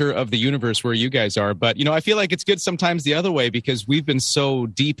center of the universe where you guys are. But, you know, I feel like it's good sometimes the other way because we've been so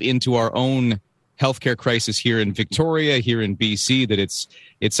deep into our own healthcare crisis here in Victoria, here in BC, that it's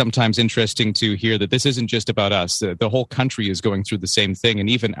sometimes interesting to hear that this isn't just about us. The whole country is going through the same thing. And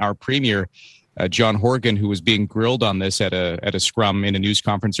even our premier, John Horgan, who was being grilled on this at a scrum in a news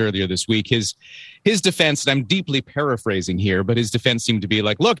conference earlier this week, his defense, and I'm deeply paraphrasing here, but his defense seemed to be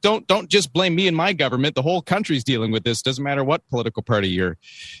like, look, don't just blame me and my government. The whole country's dealing with this. Doesn't matter what political party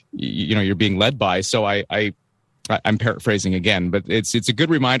you're being led by. So I'm paraphrasing again, but it's a good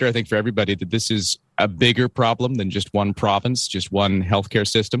reminder, I think, for everybody that this is a bigger problem than just one province, just one healthcare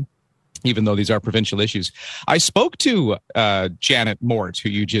system, even though these are provincial issues. I spoke to Janet Mort, who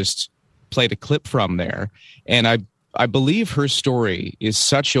you just played a clip from there, and I believe her story is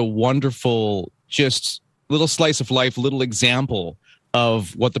such a wonderful, just little slice of life, little example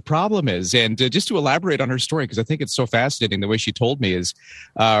of what the problem is. And just to elaborate on her story, because I think it's so fascinating, the way she told me is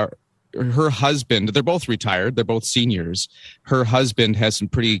her husband, they're both retired, they're both seniors. Her husband has some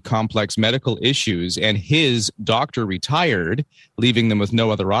pretty complex medical issues, and his doctor retired, leaving them with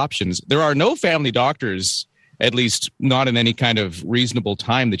no other options. There are no family doctors at least not in any kind of reasonable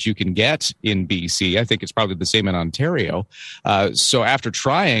time that you can get in BC. I think it's probably the same in Ontario. So after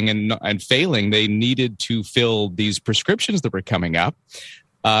trying and failing, they needed to fill these prescriptions that were coming up.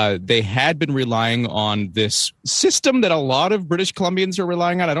 They had been relying on this system that a lot of British Columbians are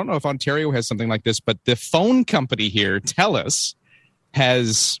relying on. I don't know if Ontario has something like this, but the phone company here, TELUS,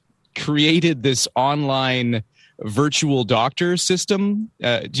 has created this online virtual doctor system.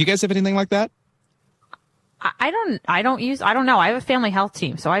 Do you guys have anything like that? I don't know. I have a family health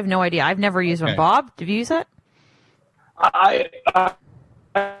team, so I have no idea. I've never used one. Bob, did you use it? We're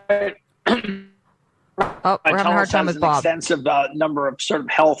having a hard time with Bob. Extensive number of sort of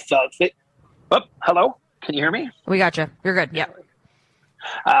health. Hello, can you hear me? We got you. You're good. Yeah.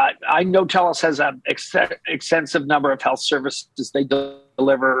 I know TELUS has an extensive number of health services they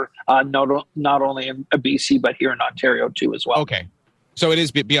deliver, not only in BC but here in Ontario too as well. Okay. So it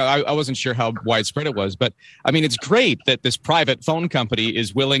is. I wasn't sure how widespread it was, but I mean, it's great that this private phone company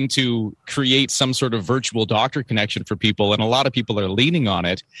is willing to create some sort of virtual doctor connection for people, and a lot of people are leaning on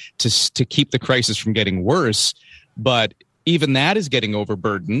it to keep the crisis from getting worse. But even that is getting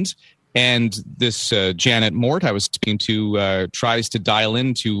overburdened. And this Janet Mort I was speaking to tries to dial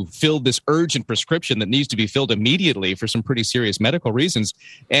in to fill this urgent prescription that needs to be filled immediately for some pretty serious medical reasons.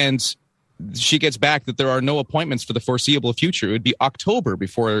 And she gets back that there are no appointments for the foreseeable future. It would be October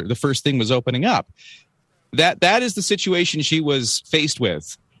before the first thing was opening up. That is the situation she was faced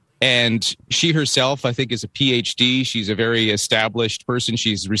with. And she herself, I think, is a PhD. She's a very established person.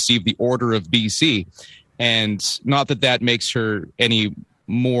 She's received the Order of BC. And not that makes her any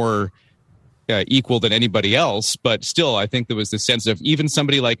more equal than anybody else, but still, I think there was the sense of even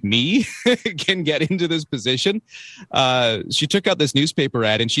somebody like me can get into this position. She took out this newspaper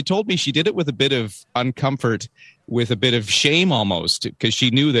ad, and she told me she did it with a bit of uncomfort, with a bit of shame almost, because she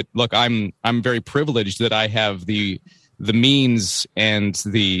knew that, look, I'm very privileged that I have the means and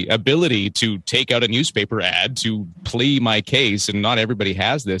the ability to take out a newspaper ad to plead my case, and not everybody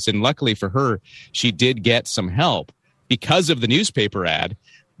has this. And luckily for her, she did get some help because of the newspaper ad.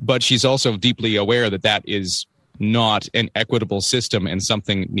 But she's also deeply aware that that is not an equitable system and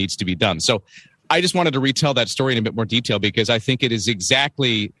something needs to be done. So I just wanted to retell that story in a bit more detail because I think it is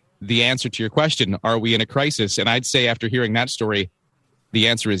exactly the answer to your question. Are we in a crisis? And I'd say after hearing that story, the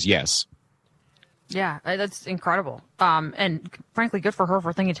answer is yes. Yeah, that's incredible. And frankly, good for her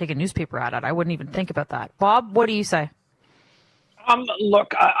for thinking to take a newspaper ad out. I wouldn't even think about that. Bob, what do you say?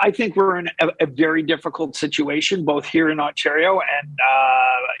 Look, I think we're in a very difficult situation, both here in Ontario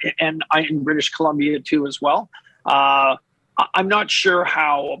and in British Columbia too as well. I'm not sure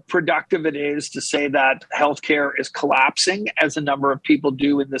how productive it is to say that healthcare is collapsing, as a number of people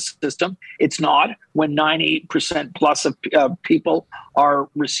do in this system. It's not. When 98% plus of people are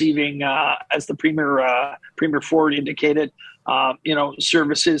receiving, as the Premier Ford indicated,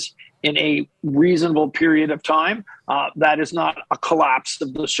 services in a reasonable period of time, that is not a collapse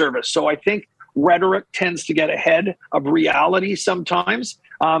of the service. So I think rhetoric tends to get ahead of reality sometimes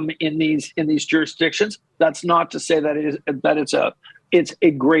in these jurisdictions. That's not to say that it's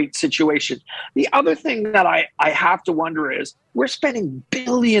a great situation. The other thing that I have to wonder is, we're spending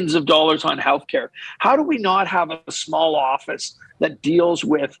billions of dollars on healthcare. How do we not have a small office that deals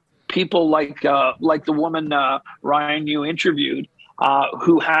with people like the woman Ryan you interviewed,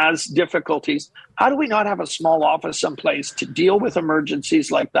 who has difficulties? How do we not have a small office someplace to deal with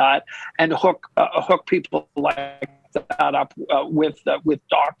emergencies like that and hook people like that up with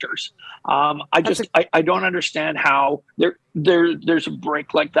doctors? I don't understand how there's a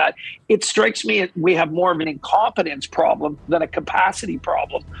break like that. It strikes me we have more of an incompetence problem than a capacity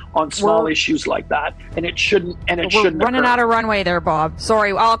problem on small issues like that, and it shouldn't. We're running out of runway there, Bob.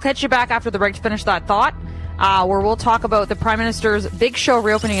 Sorry, I'll catch you back after the break to finish that thought. Where we'll talk about the Prime Minister's big show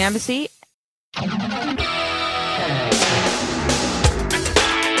reopening embassy.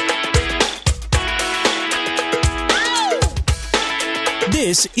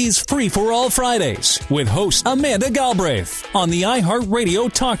 This is Free for All Fridays with host Amanda Galbraith on the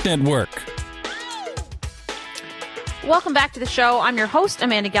iHeartRadio Talk Network. Welcome back to the show. I'm your host,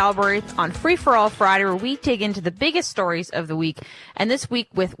 Amanda Galbraith, on Free for All Friday, where we dig into the biggest stories of the week. And this week,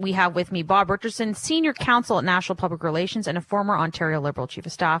 we have with me Bob Richardson, Senior Counsel at National Public Relations and a former Ontario Liberal Chief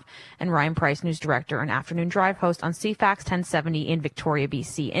of Staff, and Ryan Price, News Director and Afternoon Drive host on CFAX 1070 in Victoria,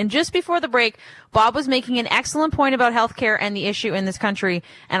 BC. And just before the break, Bob was making an excellent point about healthcare and the issue in this country,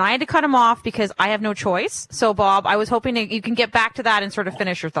 and I had to cut him off because I have no choice. So, Bob, I was hoping you can get back to that and sort of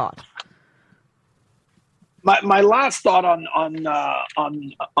finish your thought. My last thought on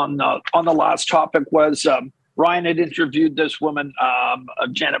the last topic was Ryan had interviewed this woman,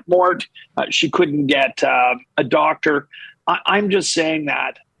 Janet Mort. She couldn't get a doctor. I'm just saying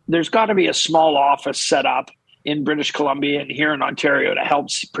that there's got to be a small office set up in British Columbia and here in Ontario to help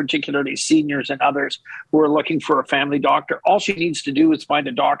particularly seniors and others who are looking for a family doctor. All she needs to do is find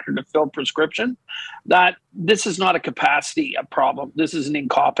a doctor to fill prescription. That this is not a capacity problem. This is an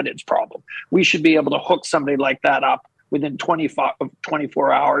incompetence problem. We should be able to hook somebody like that up within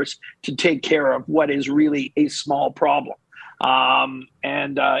 24 hours to take care of what is really a small problem.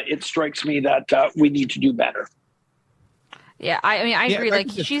 And it strikes me that we need to do better. Yeah, I agree. Like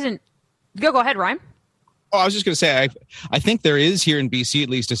she's in. Go ahead, Ryan. Oh, I was just going to say, I think there is here in BC at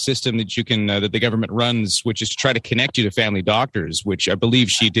least a system that you can that the government runs, which is to try to connect you to family doctors, which I believe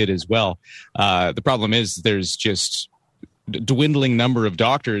she did as well. The problem is there's just dwindling number of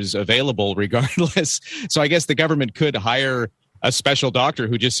doctors available regardless. So I guess the government could hire a special doctor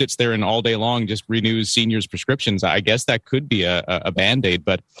who just sits there and all day long just renews seniors' prescriptions. I guess that could be a Band-Aid,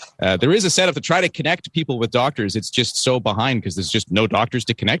 but there is a setup to try to connect people with doctors. It's just so behind because there's just no doctors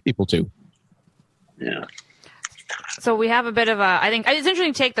to connect people to. Yeah. So we have a bit of I think it's an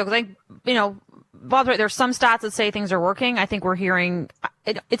interesting take though, because Bob's right. There's some stats that say things are working. I think we're hearing,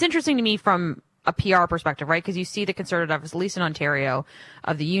 it's interesting to me from a PR perspective, right? Because you see the concerted efforts, at least in Ontario,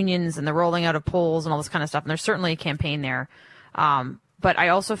 of the unions and the rolling out of polls and all this kind of stuff. And there's certainly a campaign there. But I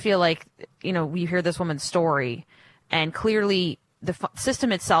also feel like, we hear this woman's story and clearly the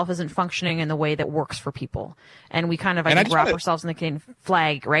system itself isn't functioning in the way that works for people. And we kind of, I think, wrap ourselves in the Canadian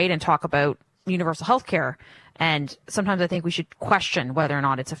flag, right? And talk about universal health care. And sometimes I think we should question whether or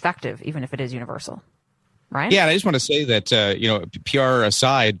not it's effective, even if it is universal. Right? Yeah, and I just want to say that, PR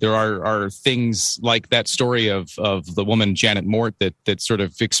aside, there are things like that story of the woman, Janet Mort, that sort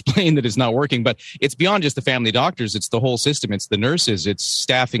of explained that it's not working. But it's beyond just the family doctors. It's the whole system. It's the nurses. It's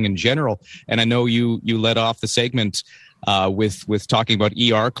staffing in general. And I know you led off the segment with talking about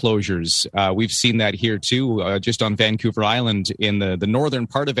ER closures. We've seen that here too, just on Vancouver Island, in the northern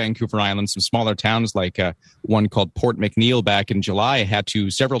part of Vancouver Island. Some smaller towns like one called Port McNeill back in July had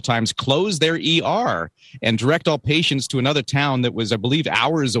to several times close their ER and direct all patients to another town that was, I believe,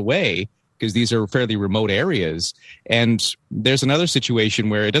 hours away, because these are fairly remote areas. And there's another situation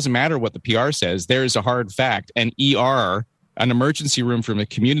where it doesn't matter what the PR says. There's a hard fact. An ER, an emergency room from a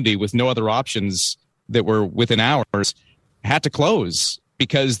community with no other options that were within hours, had to close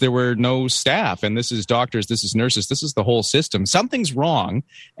because there were no staff. And this is doctors, this is nurses, this is the whole system. Something's wrong.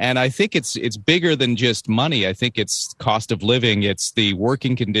 And I think it's bigger than just money. I think it's cost of living. It's the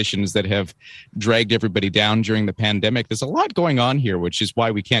working conditions that have dragged everybody down during the pandemic. There's a lot going on here, which is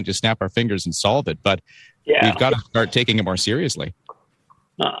why we can't just snap our fingers and solve it. But we've got to start taking it more seriously.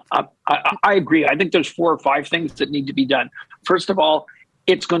 I agree. I think there's 4 or 5 things that need to be done. First of all,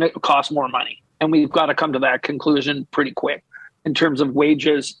 it's going to cost more money. And we've got to come to that conclusion pretty quick in terms of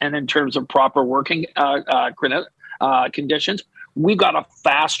wages and in terms of proper working conditions. We got to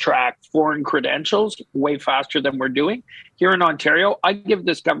fast track foreign credentials way faster than we're doing. Here in Ontario, I give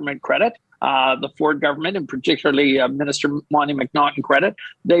this government credit, the Ford government, and particularly Minister Monty McNaughton credit.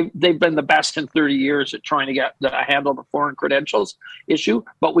 They've been the best in 30 years at trying to handle the foreign credentials issue,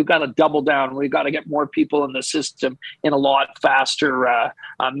 but we've got to double down. We've got to get more people in the system in a lot faster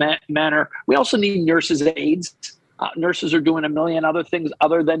manner. We also need nurses' aides. Nurses are doing a million other things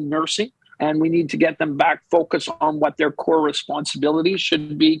other than nursing, and we need to get them back focused on what their core responsibilities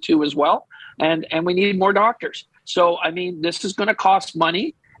should be too as well. And we need more doctors. So, I mean, this is going to cost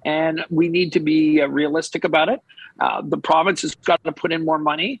money, and we need to be realistic about it. The province has got to put in more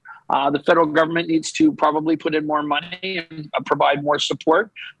money. The federal government needs to probably put in more money and provide more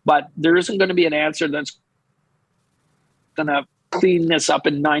support. But there isn't going to be an answer that's going to clean this up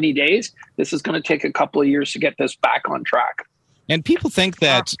in 90 days. This is going to take a couple of years to get this back on track. And people think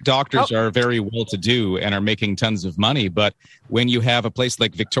that doctors are very well-to-do and are making tons of money. But when you have a place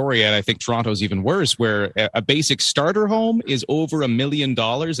like Victoria, and I think Toronto's even worse, where a basic starter home is over $1 million,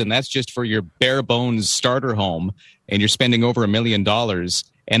 and that's just for your bare-bones starter home, and you're spending over $1 million,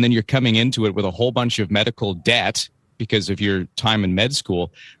 and then you're coming into it with a whole bunch of medical debt because of your time in med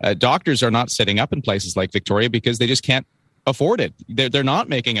school. Doctors are not setting up in places like Victoria because they just can't afford it. They're not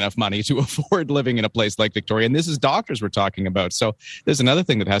making enough money to afford living in a place like Victoria. And this is doctors we're talking about. So there's another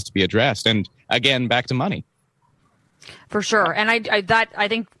thing that has to be addressed. And again, back to money. For sure. And I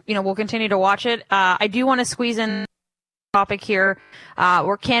think, we'll continue to watch it. I do want to squeeze in topic here.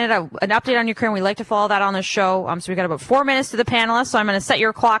 We're Canada, an update on Ukraine. We like to follow that on the show. So we got about 4 minutes to the panelists. So I'm going to set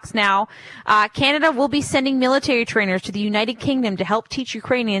your clocks now. Canada will be sending military trainers to the United Kingdom to help teach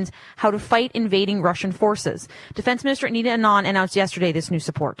Ukrainians how to fight invading Russian forces. Defense Minister Anita Anand announced yesterday this new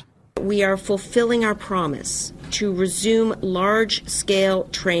support. We are fulfilling our promise to resume large-scale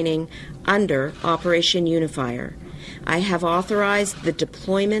training under Operation Unifier. I have authorized the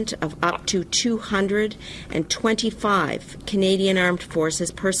deployment of up to 225 Canadian Armed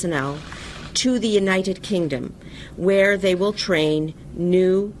Forces personnel to the United Kingdom, where they will train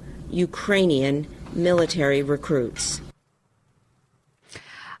new Ukrainian military recruits.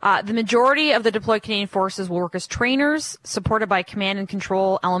 The majority of the deployed Canadian forces will work as trainers, supported by a command and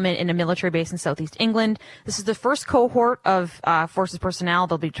control element in a military base in southeast England. This is the first cohort of forces personnel.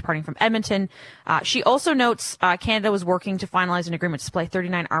 They'll be departing from Edmonton. She also notes Canada was working to finalize an agreement to supply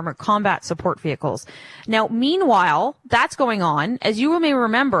 39 armored combat support vehicles. Now, meanwhile, that's going on. As you may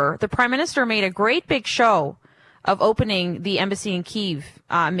remember, the Prime Minister made a great big show of opening the embassy in Kyiv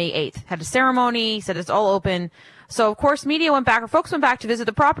May 8th. Had a ceremony, said it's all open. So, of course, folks went back to visit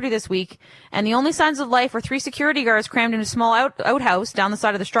the property this week, and the only signs of life are 3 security guards crammed in a small outhouse down the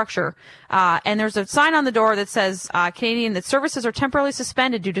side of the structure. And there's a sign on the door that says, Canadian, that services are temporarily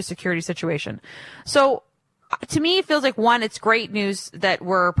suspended due to security situation. So, to me, it feels like, one, it's great news that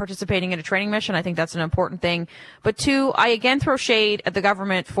we're participating in a training mission. I think that's an important thing. But two, I again throw shade at the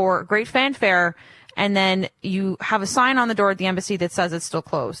government for great fanfare, and then you have a sign on the door at the embassy that says it's still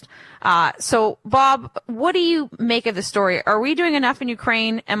closed. So, Bob, what do you make of the story? Are we doing enough in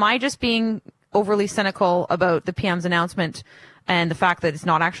Ukraine? Am I just being overly cynical about the PM's announcement and the fact that it's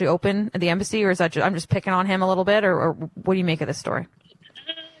not actually open at the embassy, or is that I'm just picking on him a little bit, or what do you make of this story?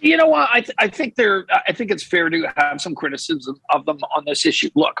 You know what? I think it's fair to have some criticism of them on this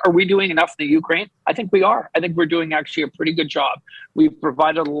issue. Look, are we doing enough in the Ukraine? I think we are. I think we're doing actually a pretty good job. We've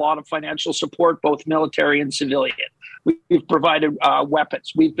provided a lot of financial support, both military and civilian. We've provided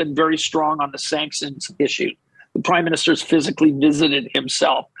weapons. We've been very strong on the sanctions issue. The Prime Minister's physically visited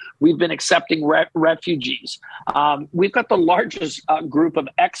himself. We've been accepting refugees. We've got the largest group of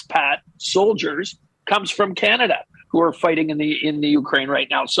expat soldiers comes from Canada, who are fighting in the Ukraine right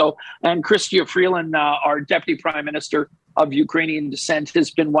now. So, and Chrystia Freeland, our Deputy Prime Minister of Ukrainian descent,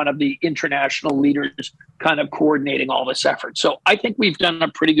 has been one of the international leaders kind of coordinating all this effort. So I think we've done a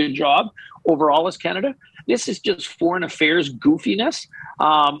pretty good job overall as Canada. This is just foreign affairs goofiness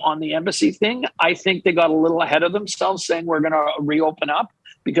on the embassy thing. I think they got a little ahead of themselves saying we're going to reopen up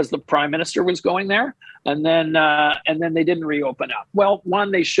because the Prime Minister was going there, and then they didn't reopen up. Well,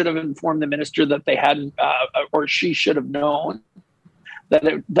 one, they should have informed the minister that they hadn't, or she should have known that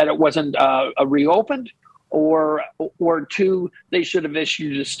it wasn't reopened, or two, they should have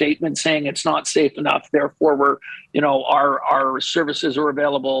issued a statement saying it's not safe enough. Therefore, our services are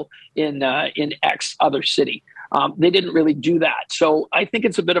available in X other city. They didn't really do that. So I think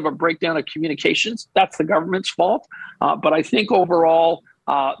it's a bit of a breakdown of communications. That's the government's fault. But I think overall,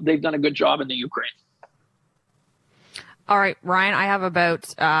 they've done a good job in the Ukraine. All right, Ryan, I have about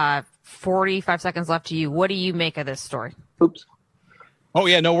 45 seconds left to you. What do you make of this story? Oops. Oh,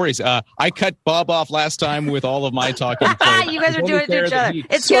 yeah, no worries. I cut Bob off last time with all of my talking. You guys are doing it to each other.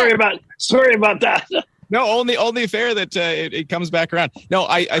 Sorry about that. No, only fair that it comes back around. No,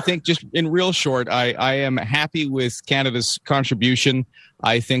 I think just in real short, I am happy with Canada's contribution.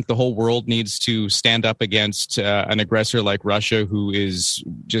 I think the whole world needs to stand up against an aggressor like Russia, who is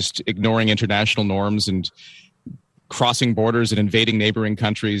just ignoring international norms and crossing borders and invading neighboring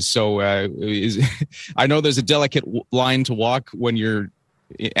countries. So I know there's a delicate line to walk when you're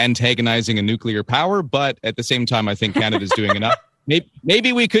antagonizing a nuclear power, but at the same time, I think Canada's doing enough.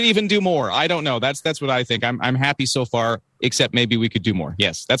 Maybe we could even do more. I don't know. That's what I think. I'm happy so far, except maybe we could do more.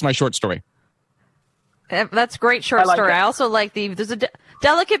 Yes, that's my short story. That's a great short story. I also like there's a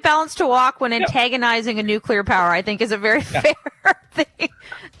delicate balance to walk when antagonizing a nuclear power, I think is a very fair thing.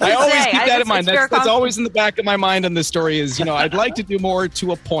 I always keep that in mind. That's always in the back of my mind on this story is, I'd like to do more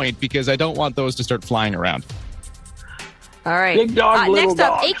to a point because I don't want those to start flying around. All right. Big dog, little next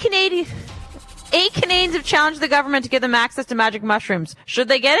up, dog. 8 Canadians have challenged the government to give them access to magic mushrooms. Should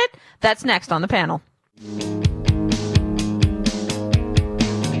they get it? That's next on the panel.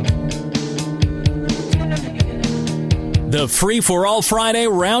 The Free for All Friday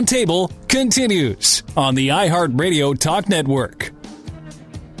Roundtable continues on the iHeartRadio Talk Network.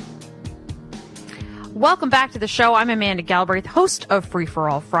 Welcome back to the show. I'm Amanda Galbraith, host of Free for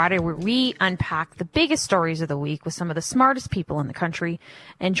All Friday, where we unpack the biggest stories of the week with some of the smartest people in the country.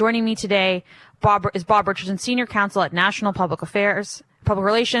 And joining me today is Bob Richardson, Senior Counsel at National Public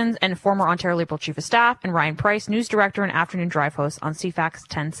Relations, and former Ontario Liberal Chief of Staff, and Ryan Price, News Director and Afternoon Drive host on CFAX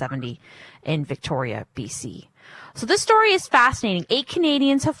 1070 in Victoria, BC. So this story is fascinating. 8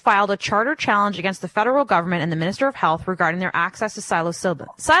 Canadians have filed a charter challenge against the federal government and the Minister of Health regarding their access to psilocybin.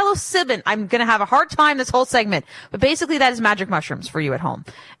 Psilocybin, I'm going to have a hard time this whole segment, but basically that is magic mushrooms for you at home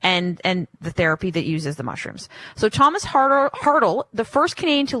and the therapy that uses the mushrooms. So Thomas Hartle, the first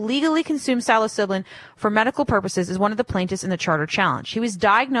Canadian to legally consume psilocybin for medical purposes, is one of the plaintiffs in the charter challenge. He was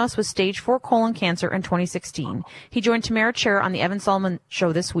diagnosed with stage 4 colon cancer in 2016. He joined Tamara Chair on the Evan Solomon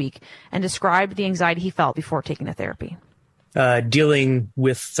show this week and described the anxiety he felt before taking the therapy. Dealing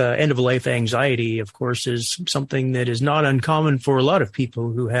with end-of-life anxiety, of course, is something that is not uncommon for a lot of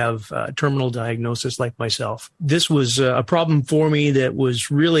people who have terminal diagnosis like myself. This was a problem for me that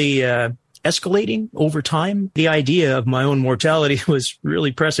was really escalating over time. The idea of my own mortality was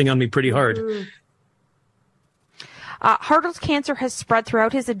really pressing on me pretty hard. Hartle's cancer has spread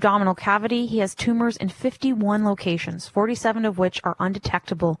throughout his abdominal cavity. He has tumors in 51 locations, 47 of which are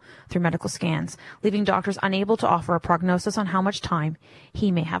undetectable through medical scans, leaving doctors unable to offer a prognosis on how much time he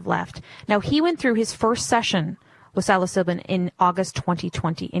may have left. Now, he went through his first session with psilocybin in August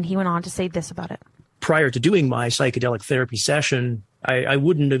 2020, and he went on to say this about it. Prior to doing my psychedelic therapy session, I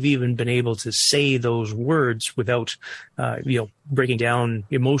wouldn't have even been able to say those words without, breaking down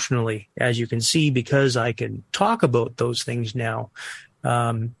emotionally. As you can see, because I can talk about those things now,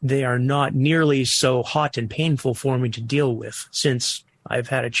 they are not nearly so hot and painful for me to deal with since I've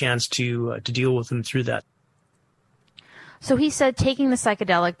had a chance to deal with them through that. So he said taking the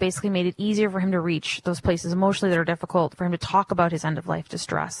psychedelic basically made it easier for him to reach those places emotionally that are difficult, for him to talk about his end-of-life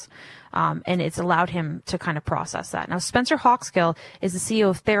distress. And it's allowed him to kind of process that. Now, Spencer Hawkskill is the CEO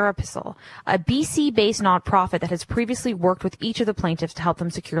of Therapisil, a BC-based nonprofit that has previously worked with each of the plaintiffs to help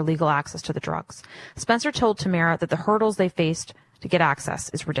them secure legal access to the drugs. Spencer told Tamara that the hurdles they faced to get access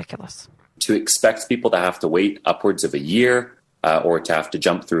is ridiculous. To expect people to have to wait upwards of a year or to have to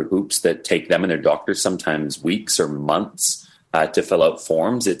jump through hoops that take them and their doctors sometimes weeks or months to fill out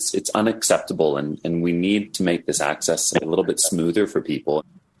forms, it's unacceptable. And we need to make this access a little bit smoother for people.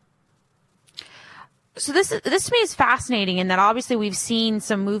 So this to me is fascinating in that obviously we've seen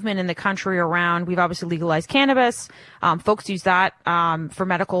some movement in the country around, we've obviously legalized cannabis. Folks use that for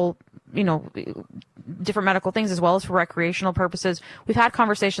medical, different medical things as well as for recreational purposes. We've had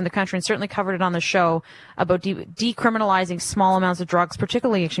conversation in the country and certainly covered it on the show about decriminalizing small amounts of drugs,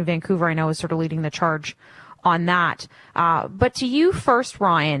 particularly actually Vancouver, I know, is sort of leading the charge on that. But to you first,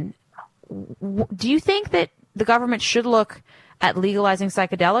 Ryan, do you think that the government should look at legalizing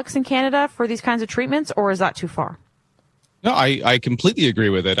psychedelics in Canada for these kinds of treatments, or is that too far? No, I completely agree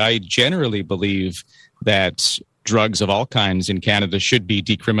with it. I generally believe that drugs of all kinds in Canada should be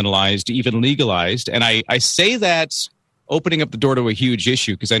decriminalized, even legalized. And I say that opening up the door to a huge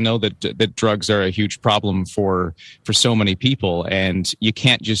issue because I know that drugs are a huge problem for so many people. And you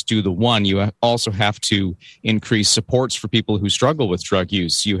can't just do the one. You also have to increase supports for people who struggle with drug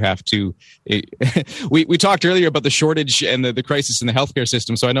use. You have to we talked earlier about the shortage and the crisis in the healthcare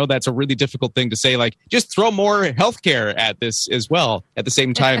system. So I know that's a really difficult thing to say, like, just throw more healthcare at this as well at the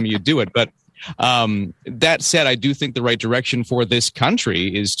same time you do it. But that said, I do think the right direction for this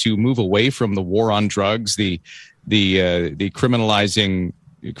country is to move away from the war on drugs, the criminalizing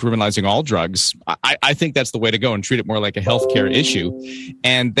all drugs. I think that's the way to go and treat it more like a healthcare issue.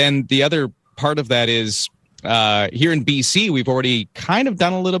 And then the other part of that is here in BC, we've already kind of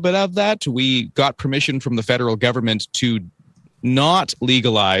done a little bit of that. We got permission from the federal government to not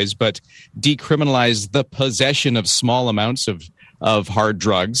legalize, but decriminalize the possession of small amounts of hard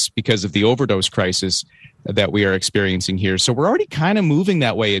drugs because of the overdose crisis that we are experiencing here. So we're already kind of moving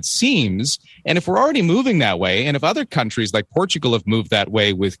that way, it seems. And if we're already moving that way, and if other countries like Portugal have moved that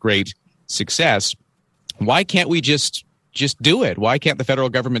way with great success, why can't we just do it? Why can't the federal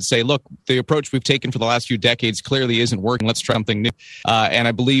government say, look, the approach we've taken for the last few decades clearly isn't working. Let's try something new. And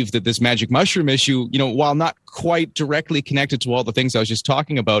I believe that this magic mushroom issue, while not quite directly connected to all the things I was just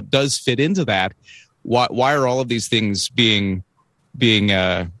talking about, does fit into that. Why are all of these things being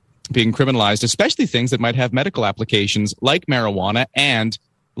criminalized, especially things that might have medical applications like marijuana and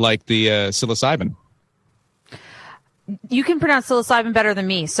like the psilocybin? You can pronounce psilocybin better than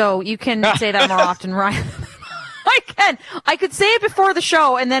me, so you can say that more often, Ryan. I could say it before the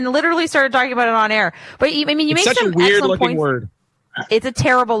show and then literally started talking about it on air. But you made such some a weird excellent looking points. Word. It's a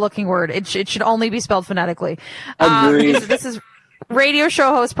terrible looking word. It should only be spelled phonetically. This is radio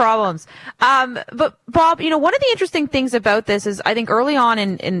show host problems. But Bob, one of the interesting things about this is I think early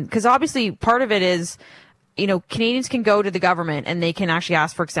on because obviously part of it is Canadians can go to the government and they can actually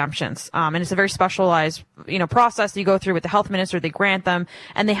ask for exemptions. And it's a very specialized, process that you go through with the health minister. They grant them,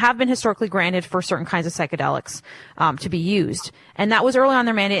 and they have been historically granted for certain kinds of psychedelics, to be used. And that was early on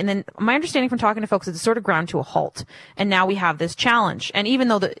their mandate. And then my understanding from talking to folks is it's sort of ground to a halt. And now we have this challenge. And even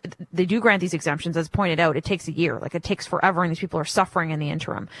though they do grant these exemptions, as pointed out, it takes a year. Like, it takes forever, and these people are suffering in the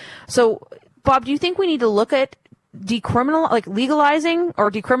interim. So, Bob, do you think we need to look at legalizing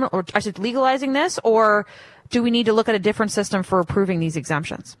this, or do we need to look at a different system for approving these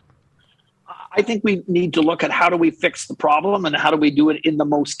exemptions? I think we need to look at how do we fix the problem and how do we do it in the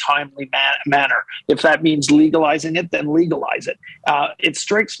most timely manner. If that means legalizing it, then legalize it. It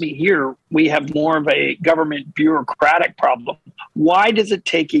strikes me here we have more of a government bureaucratic problem. Why does it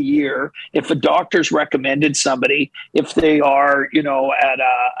take a year if a doctor's recommended somebody, if they are,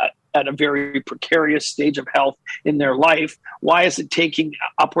 at a very precarious stage of health in their life? Why is it taking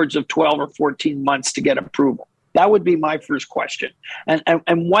upwards of 12 or 14 months to get approval? That would be my first question. And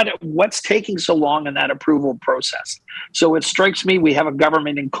what's taking so long in that approval process? So it strikes me we have a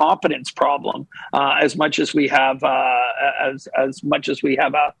government incompetence problem as much as we have a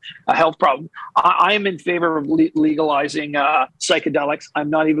health problem. I am in favor of legalizing psychedelics. I'm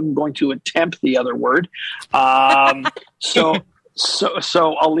not even going to attempt the other word.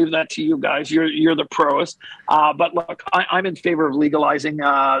 So I'll leave that to you guys. You're the pros. But look, I'm in favor of legalizing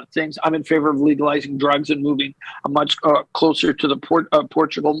things. I'm in favor of legalizing drugs and moving much closer to the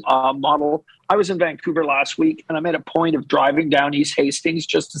Portugal model. I was in Vancouver last week, and I made a point of driving down East Hastings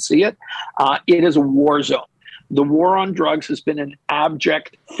just to see it. It is a war zone. The war on drugs has been an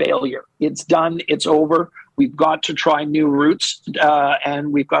abject failure. It's done. It's over. We've got to try new routes,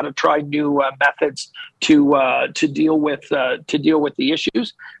 and we've got to try new methods to deal with the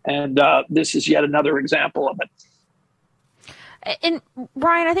issues. And this is yet another example of it. And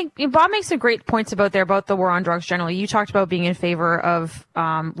Brian, I think Bob makes some great points about the war on drugs generally. You talked about being in favor of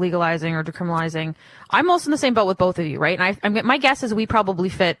legalizing or decriminalizing. I'm also in the same boat with both of you, right? And my guess is we probably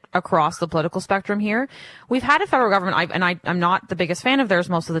fit across the political spectrum here. We've had a federal government, I'm not the biggest fan of theirs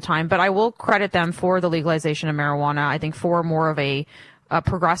most of the time, but I will credit them for the legalization of marijuana. I think for more of a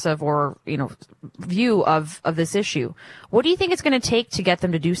progressive or view of this issue. What do you think it's going to take to get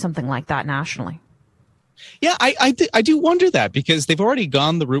them to do something like that nationally? Yeah, I do wonder that, because they've already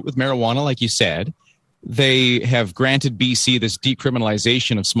gone the route with marijuana, like you said. They have granted BC this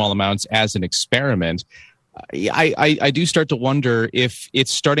decriminalization of small amounts as an experiment. I do start to wonder if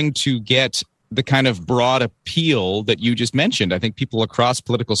it's starting to get the kind of broad appeal that you just mentioned. I think people across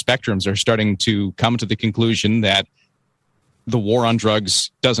political spectrums are starting to come to the conclusion that the war on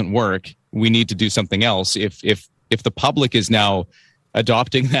drugs doesn't work. We need to do something else. If the public is now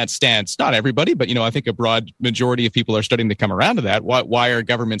adopting that stance, not everybody, but I think a broad majority of people are starting to come around to that. Why are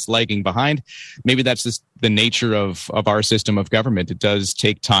governments lagging behind? Maybe that's just the nature of our system of government. It does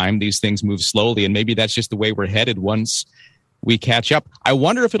take time. These things move slowly, and maybe that's just the way we're headed once we catch up. I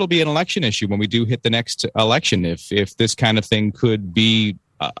wonder if it'll be an election issue when we do hit the next election, if this kind of thing could be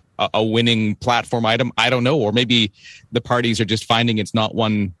a winning platform item. I don't know, or maybe the parties are just finding it's not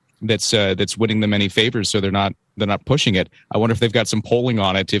one that's winning them any favors, so they're not pushing it. I wonder if they've got some polling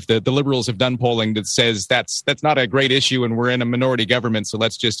on it. If the Liberals have done polling that says that's not a great issue and we're in a minority government, so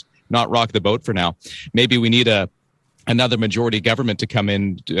let's just not rock the boat for now. Maybe we need another majority government to come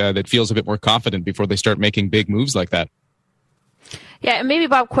in that feels a bit more confident before they start making big moves like that. Yeah, and maybe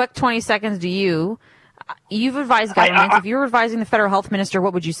Bob, quick 20 seconds to you. You've advised governments. If you're advising the federal health minister,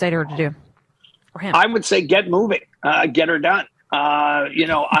 what would you say to her to do? Or him? I would say get moving, get her done.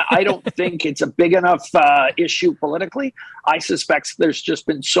 I don't think it's a big enough issue politically. I suspect there's just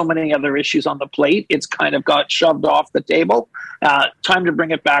been so many other issues on the plate. It's kind of got shoved off the table. Time to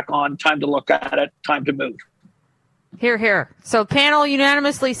bring it back on. Time to look at it. Time to move. Hear, hear. So panel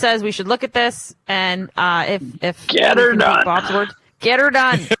unanimously says we should look at this, and if get her done. Bob's words, get her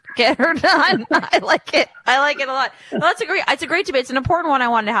done. Get her done. I like it. I like it a lot. Well, it's a great debate. It's an important one I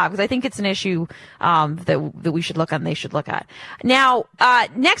wanted to have because I think it's an issue that we should look at and they should look at. Now,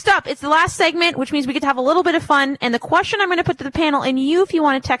 next up, it's the last segment, which means we get to have a little bit of fun. And the question I'm going to put to the panel, and you, if you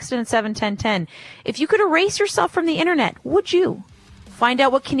want to text in at 71010, if you could erase yourself from the internet, would you? Find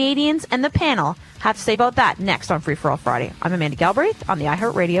out what Canadians and the panel have to say about that next on Free for All Friday. I'm Amanda Galbraith on the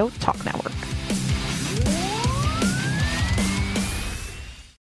iHeartRadio Talk Network.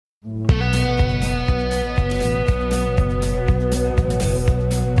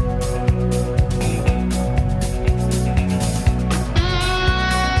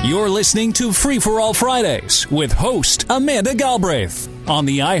 You're listening to Free for All Fridays with host Amanda Galbraith on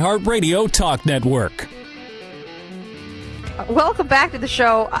the iHeartRadio Talk Network. Welcome back to the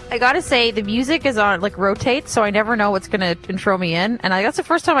show. I gotta say, the music is on, like, rotates, so I never know what's gonna intro me in. And that's the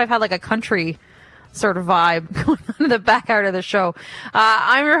first time I've had, like, a country sort of vibe going on in the back out of the show.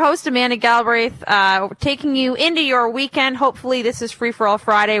 I'm your host, Amanda Galbraith, taking you into your weekend. Hopefully this is Free for All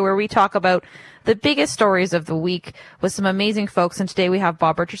Friday, where we talk about the biggest stories of the week with some amazing folks. And today we have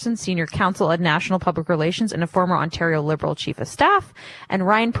Bob Richardson, Senior Counsel at National Public Relations and a former Ontario Liberal Chief of Staff, and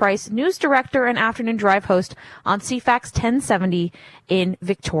Ryan Price, News Director and Afternoon Drive host on CFAX 1070 in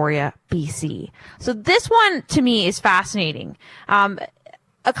Victoria, BC. So this one, to me, is fascinating.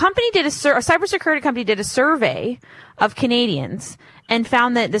 A cybersecurity company did a survey of Canadians and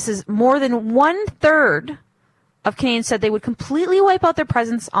found that this is more than 1/3 of Canadians said they would completely wipe out their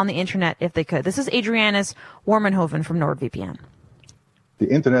presence on the internet if they could. This is Adrianus Warmanhoven from NordVPN. The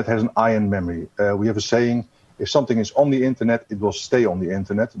internet has an iron memory. We have a saying, if something is on the internet, it will stay on the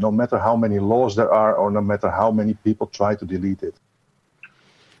internet, no matter how many laws there are or no matter how many people try to delete it.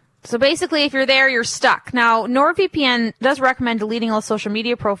 So basically, if you're there, you're stuck. Now, NordVPN does recommend deleting all social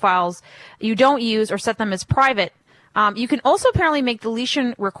media profiles you don't use or set them as private. You can also apparently make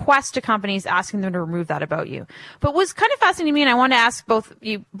deletion requests to companies asking them to remove that about you. But what's kind of fascinating to me, and I want to ask both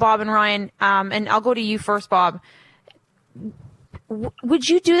you, Bob and Ryan, and I'll go to you first, Bob. Would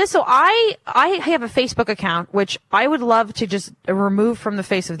you do this? So I have a Facebook account, which I would love to just remove from the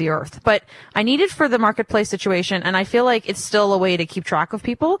face of the earth, but I need it for the marketplace situation, and I feel like it's still a way to keep track of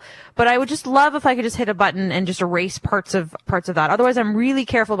people. But I would just love if I could just hit a button and just erase parts of that. Otherwise, I'm really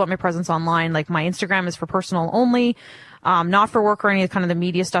careful about my presence online. Like, my Instagram is for personal only, not for work or any kind of the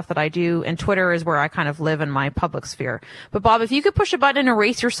media stuff that I do, and Twitter is where I kind of live in my public sphere. But Bob, if you could push a button and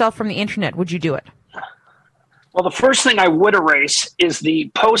erase yourself from the internet, would you do it? Well, the first thing I would erase is the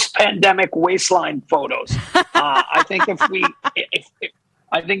post-pandemic waistline photos. I think if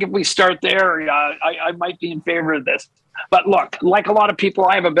we start there, I might be in favor of this. But look, like a lot of people,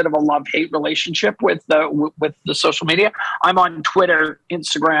 I have a bit of a love-hate relationship with the social media. I'm on Twitter,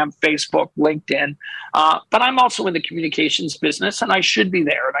 Instagram, Facebook, LinkedIn, but I'm also in the communications business, and I should be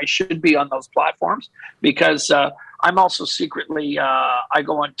there, and I should be on those platforms because I'm also secretly, I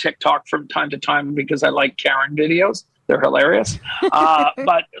go on TikTok from time to time because I like Karen videos. They're hilarious.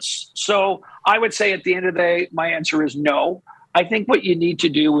 But so I would say at the end of the day, my answer is no. I think what you need to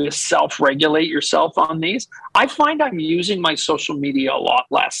do is self-regulate yourself on these. I find I'm using my social media a lot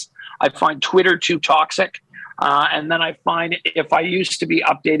less. I find Twitter too toxic. And then I find if I used to be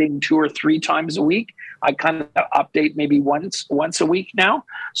updating 2 or 3 times a week, I kind of update maybe once a week now.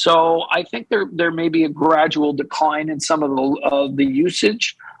 So I think there may be a gradual decline in some of the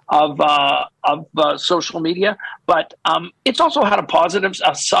usage of social media, but it's also had a positive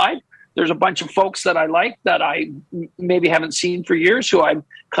side. There's a bunch of folks that I like that I maybe haven't seen for years who I'm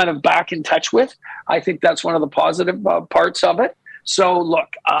kind of back in touch with. I think that's one of the positive parts of it. So look,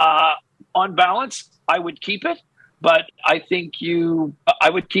 on balance, I would keep it, but I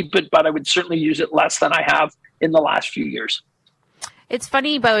would certainly use it less than I have in the last few years. It's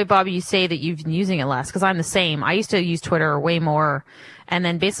funny, by the way, Bobby, you say that you've been using it less, because I'm the same. I used to use Twitter way more. And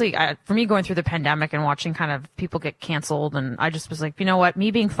then basically, for me, going through the pandemic and watching kind of people get canceled, and I just was like, you know what?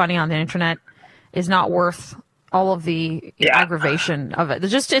 Me being funny on the internet is not worth all of the aggravation of it.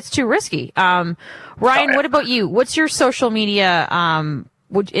 It's too risky. Ryan, what about you? What's your social media?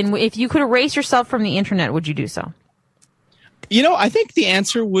 If you could erase yourself from the internet, would you do so? I think the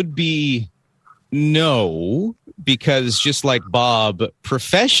answer would be no, because just like Bob,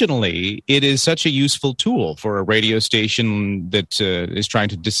 professionally, it is such a useful tool for a radio station that is trying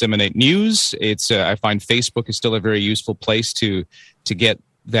to disseminate news. I find Facebook is still a very useful place to get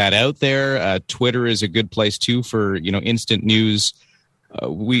that out there. Twitter is a good place too for instant news.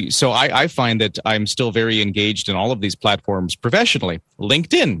 I find that I'm still very engaged in all of these platforms professionally.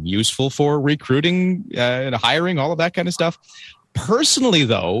 LinkedIn, useful for recruiting and hiring, all of that kind of stuff. Personally,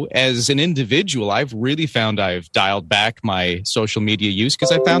 though, as an individual, I've really found I've dialed back my social media use because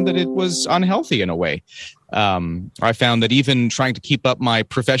I found that it was unhealthy in a way. I found that even trying to keep up my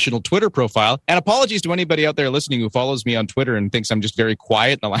professional Twitter profile, and apologies to anybody out there listening who follows me on Twitter and thinks I'm just very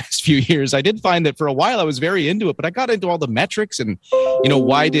quiet in the last few years. I did find that for a while I was very into it, but I got into all the metrics and,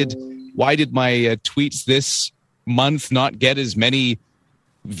 why did my tweets this month not get as many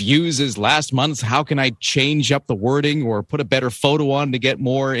views as last month? How can I change up the wording or put a better photo on to get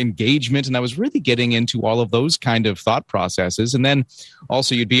more engagement? And I was really getting into all of those kind of thought processes. And then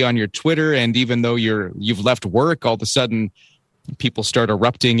also you'd be on your Twitter, and even though you've left work, all of a sudden people start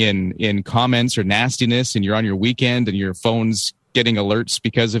erupting in comments or nastiness, and you're on your weekend and your phone's getting alerts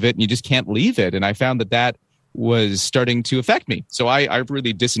because of it, and you just can't leave it. And I found that was starting to affect me. So I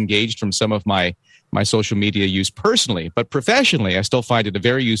really disengaged from some of my my social media use personally, but professionally, I still find it a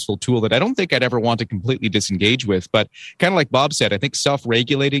very useful tool that I don't think I'd ever want to completely disengage with. But kind of like Bob said, I think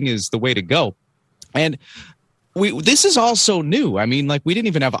self-regulating is the way to go. And this is all so new. I mean, like, we didn't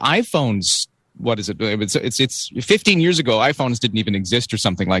even have iPhones. What is it? It's 15 years ago. iPhones didn't even exist or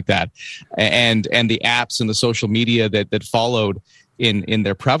something like that. And the apps and the social media that followed in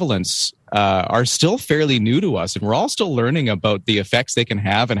their prevalence are still fairly new to us, and we're all still learning about the effects they can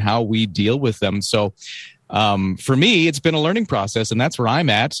have and how we deal with them. So for me, it's been a learning process, and that's where I'm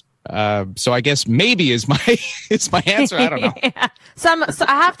at. So I guess maybe is my answer. I don't know. Yeah. So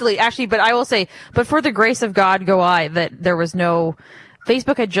I have to leave, actually, but I will say, but for the grace of God go I, that there was no.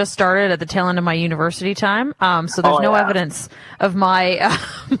 Facebook had just started at the tail end of my university time, so there's no evidence of my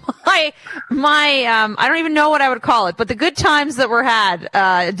I don't even know what I would call it, but the good times that were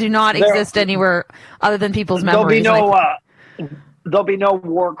had do not exist anywhere other than people's memories. There'll be no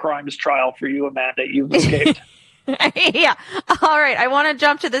war crimes trial for you, Amanda. You've escaped. Yeah. All right. I want to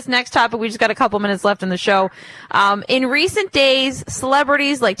jump to this next topic. We just got a couple minutes left in the show. In recent days,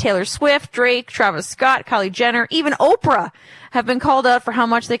 celebrities like Taylor Swift, Drake, Travis Scott, Kylie Jenner, even Oprah have been called out for how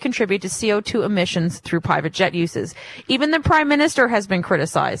much they contribute to CO2 emissions through private jet uses. Even the Prime Minister has been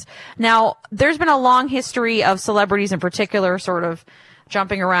criticized. Now, there's been a long history of celebrities in particular sort of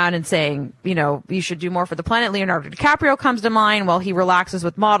jumping around and saying, you know, you should do more for the planet. Leonardo DiCaprio comes to mind while he relaxes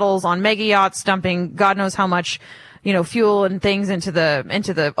with models on mega yachts, dumping God knows how much, you know, fuel and things into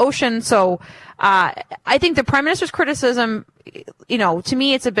the ocean. So, I think the Prime Minister's criticism, you know, to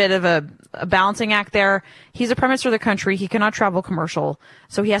me, it's a bit of a balancing act there. He's the Prime Minister of the country. He cannot travel commercial,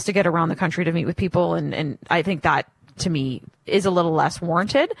 so he has to get around the country to meet with people. And I think that, to me, is a little less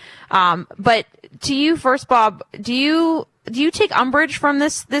warranted. But to you first, Bob, do you take umbrage from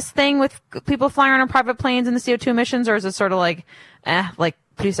this thing with people flying around on private planes and the CO2 emissions, or is it sort of like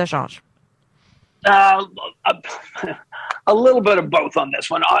plus ça change? A little bit of both on this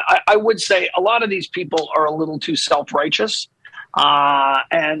one. I would say a lot of these people are a little too self-righteous,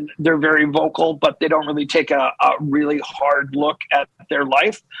 and they're very vocal, but they don't really take a really hard look at their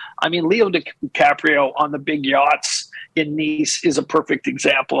life. I mean, Leo DiCaprio on the big yachts in Nice is a perfect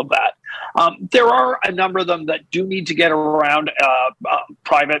example of that. There are a number of them that do need to get around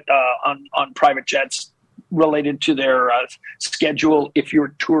on private jets related to their schedule. If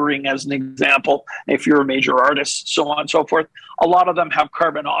you're touring, as an example, if you're a major artist, so on and so forth, a lot of them have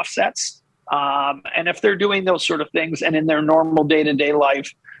carbon offsets. And if they're doing those sort of things and in their normal day-to-day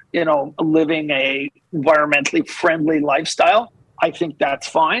life, you know, living a environmentally friendly lifestyle, I think that's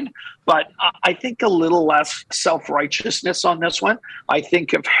fine. But I think a little less self-righteousness on this one. I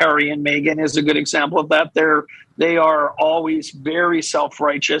think of Harry and Meghan is a good example of that. They are always very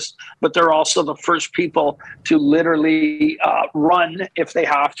self-righteous, but they're also the first people to literally run, if they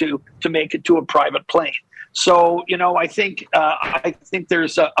have to make it to a private plane. So, you know, I think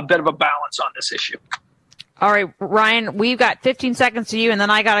there's a bit of a balance on this issue. All right, Ryan, we've got 15 seconds to you, and then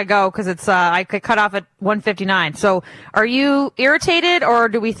I got to go because it's I could cut off at 1:59. So are you irritated, or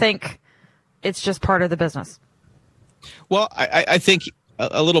do we think it's just part of the business? Well, I think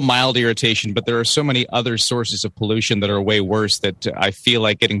a little mild irritation, but there are so many other sources of pollution that are way worse that I feel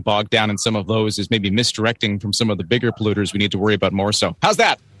like getting bogged down in some of those is maybe misdirecting from some of the bigger polluters we need to worry about more so. How's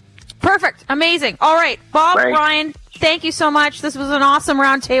that? Perfect. Amazing. All right. Bob, Ryan, thank you so much. This was an awesome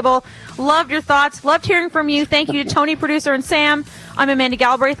roundtable. Loved your thoughts. Loved hearing from you. Thank you to Tony, producer, and Sam. I'm Amanda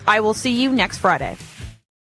Galbraith. I will see you next Friday.